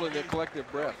kind of holding their collective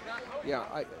breath. Yeah,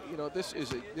 you know, this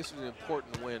is an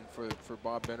important win for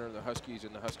Bob Bender and the Huskies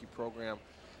and the Husky program.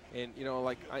 And, you know,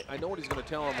 like, I know what he's going to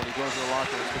tell them when he goes to the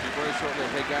locker room. It's going to be very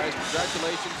short-lived. Hey, guys,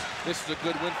 congratulations. This is a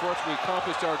good win for us. We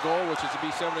accomplished our goal, which is to be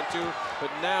 7-2. But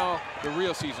now the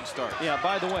real season starts. Yeah,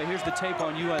 by the way, here's the tape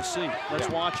on USC. Let's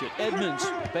watch it. Edmonds,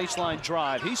 baseline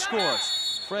drive. He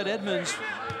scores. Fred Edmonds,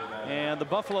 and the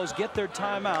Buffaloes get their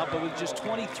timeout, but with just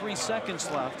 23 seconds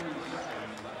left.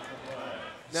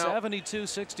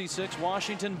 72-66,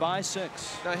 Washington by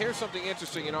 6. Now here's something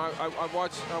interesting. You know, I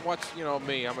watch. You know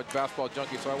me. I'm a basketball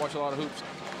junkie, so I watch a lot of hoops.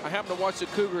 I happen to watch the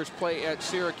Cougars play at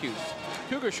Syracuse.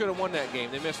 Cougars should have won that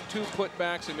game. They missed 2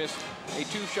 putbacks and missed a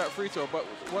 2-shot free throw. But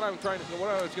what I was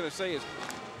going to say is,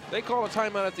 they called a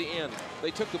timeout at the end.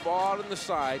 They took the ball out on the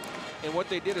side, and what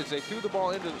they did is they threw the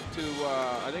ball into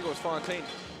I think it was Fontaine.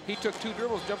 He took 2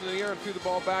 dribbles, jumped in the air, and threw the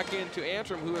ball back into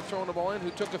Antrim, who had thrown the ball in, who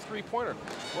took a 3-pointer.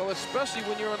 Well, especially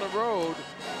when you're on the road,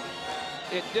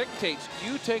 it dictates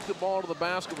you take the ball to the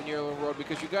basket when you're on the road,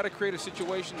 because you got to create a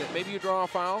situation that maybe you draw a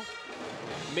foul,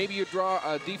 maybe you draw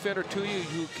a defender to you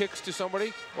who kicks to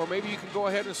somebody, or maybe you can go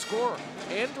ahead and score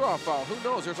and draw a foul. Who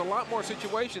knows? There's a lot more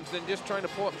situations than just trying to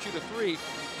pull up and shoot a 3.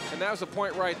 And that was the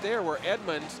point right there where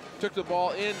Edmonds took the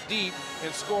ball in deep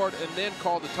and scored and then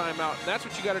called the timeout. And that's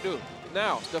what you got to do.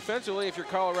 Now, defensively, if you're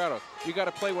Colorado, you got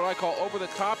to play what I call over the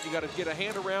top. You got to get a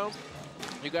hand around.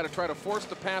 You got to try to force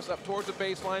the pass up towards the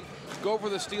baseline. Go for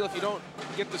the steal. If you don't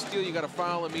get the steal, you got to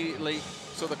foul immediately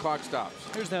so the clock stops.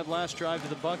 Here's that last drive to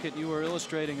the bucket. You were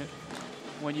illustrating it.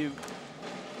 When you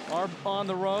are on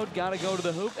the road, got to go to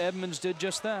the hoop. Edmonds did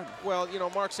just that. Well, you know,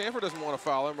 Mark Sanford doesn't want to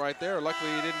foul him right there.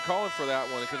 Luckily, he didn't call him for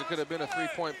that one, because it could have been a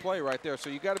 3-point play right there. So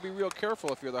you got to be real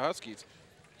careful if you're the Huskies.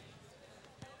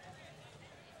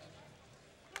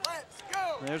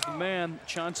 There's the man,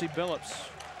 Chauncey Billups.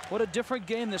 What a different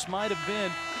game this might have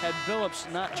been had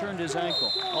Billups not turned his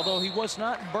ankle, although he was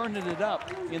not burning it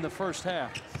up in the first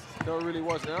half. No, it really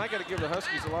wasn't. And I got to give the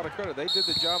Huskies a lot of credit. They did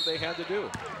the job they had to do.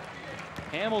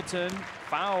 Hamilton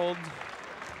fouled.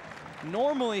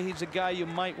 Normally, he's a guy you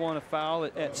might want to foul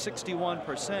at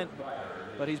 61%,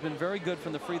 but he's been very good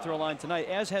from the free throw line tonight,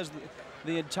 as has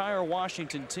the entire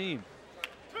Washington team.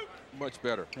 Much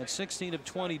better. At 16 of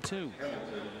 22.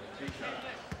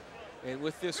 And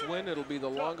with this win, it'll be the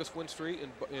longest win streak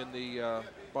in the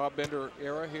Bob Bender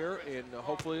era here, and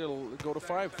hopefully it'll go to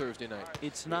 5 Thursday night.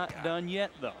 It's not done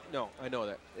yet, though. No, I know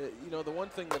that. You know, the one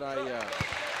thing that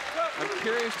I'm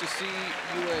curious to see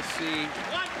USC,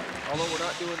 although we're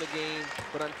not doing the game,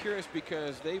 but I'm curious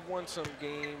because they've won some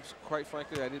games, quite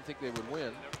frankly, I didn't think they would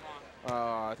win.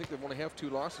 I think they've only have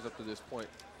 2 losses up to this point.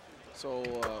 So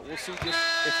we'll see just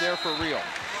if they're for real.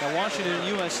 Now, Washington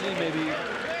and USC may be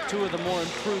 2 of the more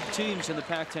improved teams in the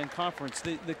Pac-10 Conference.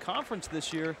 The conference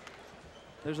this year,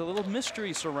 there's a little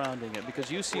mystery surrounding it, because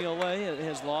UCLA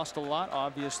has lost a lot,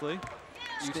 obviously.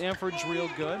 Stanford's real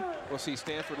good. Well, see,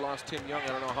 Stanford lost Tim Young. I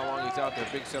don't know how long he's out there,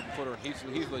 big 7-footer, and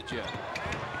he's legit.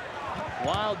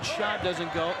 Wild shot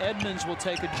doesn't go. Edmonds will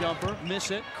take a jumper,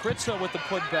 miss it. Kritza with the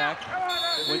putback.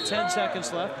 With 10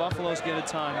 seconds left, Buffaloes get a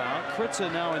timeout.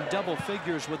 Kritza now in double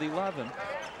figures with 11.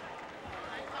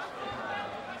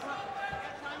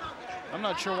 I'm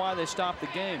not sure why they stopped the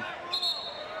game.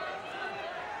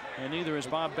 And neither is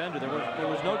Bob Bender. There was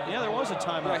a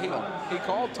timeout. Yeah, he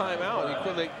called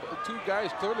timeout. 2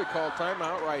 guys clearly called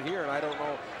timeout right here, and I don't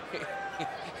know.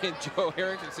 And Joe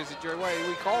Harrington says, Jerry, why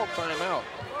we called timeout?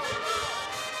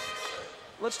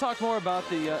 Let's talk more about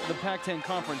the Pac-10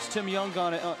 Conference. Tim Young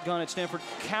gone at Stanford.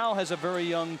 Cal has a very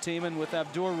young team, and with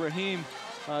Abdur Rahim,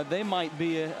 they might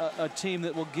be a team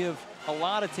that will give a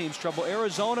lot of teams trouble.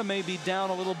 Arizona may be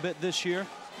down a little bit this year.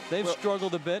 They've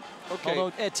struggled a bit. Okay. Although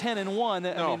at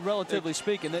 10-1, I mean, relatively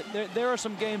speaking, there are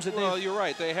some games that Well, you're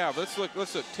right. They have. Let's look.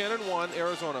 10-1,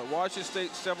 Arizona. Washington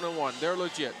State 7-1. They're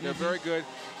legit. They're very good.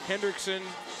 Hendrickson,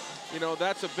 you know,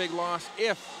 that's a big loss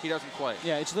if he doesn't play.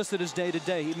 Yeah, it's listed as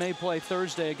day-to-day. He may play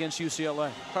Thursday against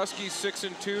UCLA. Huskies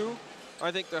 6-2.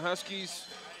 I think the Huskies,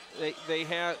 I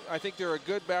think they're a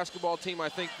good basketball team. I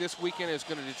think this weekend is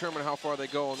going to determine how far they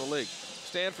go in the league.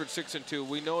 Stanford 6-2.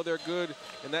 We know they're good,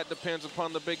 and that depends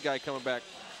upon the big guy coming back.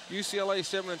 UCLA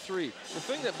 7-3. The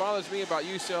thing that bothers me about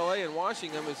UCLA and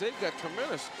watching them is they've got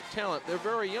tremendous talent. They're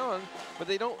very young, but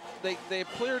they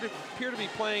appear to be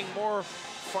playing more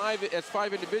as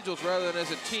five individuals rather than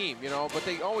as a team, you know. But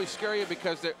they always scare you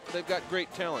because they've got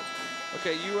great talent.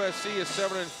 Okay, USC is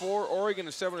 7-4. Oregon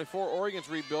is 7-4. Oregon's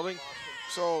rebuilding.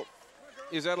 So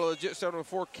is that a legit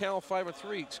 7-4? Cal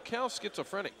 5-3. Cal's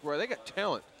schizophrenic, where they got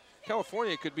talent.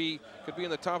 California could be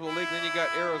in the top of the league. Then you got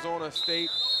Arizona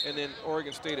State and then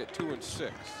Oregon State at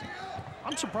 2-6.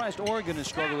 I'm surprised Oregon has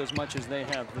struggled as much as they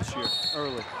have this year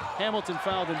early. Hamilton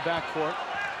fouled in backcourt.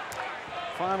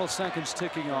 Final seconds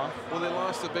ticking off. Well, they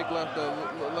lost the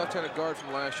left-handed guard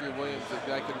from last year, Williams. That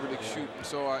guy could really shoot. And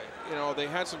so you know, they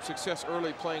had some success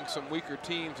early playing some weaker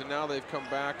teams, and now they've come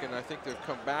back, and I think they've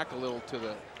come back a little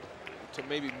to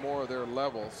maybe more of their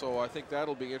level. So I think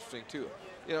that'll be interesting too.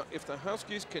 You know, if the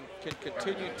Huskies can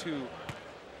continue to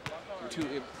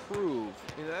improve,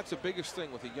 and that's the biggest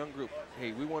thing with a young group.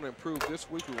 Hey, we want to improve this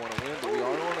week. We want to win, but we all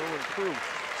want to improve.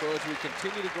 So as we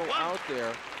continue to go out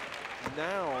there,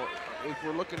 now if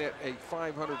we're looking at a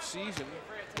 500 season,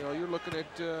 you know, you're looking at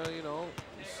you know,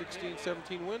 16,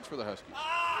 17 wins for the Huskies.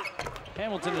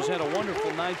 Hamilton has had a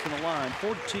wonderful night from the line.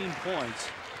 14 points.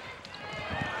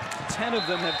 10 of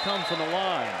them have come from the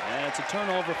line, and it's a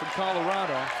turnover for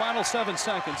Colorado. Final 7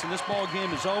 seconds, and this ball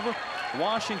game is over.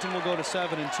 Washington will go to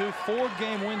 7-2,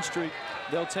 4-game win streak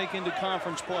they'll take into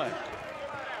conference play.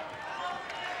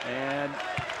 And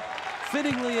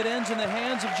fittingly, it ends in the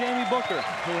hands of Jamie Booker,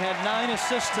 who had 9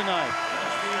 assists tonight.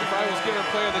 If I was given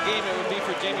player of the game, it would be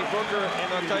for Jamie Booker,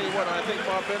 and I'll tell you what, I think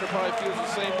Bob Bender probably feels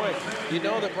the same way. You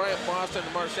know that Bryant Boston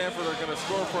and Mark Sanford are going to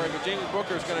score for him, but Jamie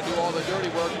Booker is going to do all the dirty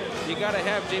work. You got to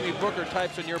have Jamie Booker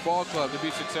types in your ball club to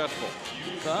be successful.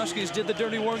 The Huskies did the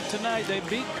dirty work tonight. They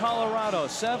beat Colorado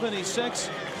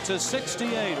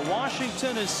 76-68.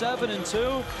 Washington is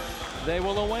 7-2. They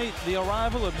will await the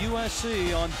arrival of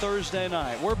USC on Thursday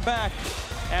night. We're back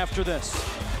after this.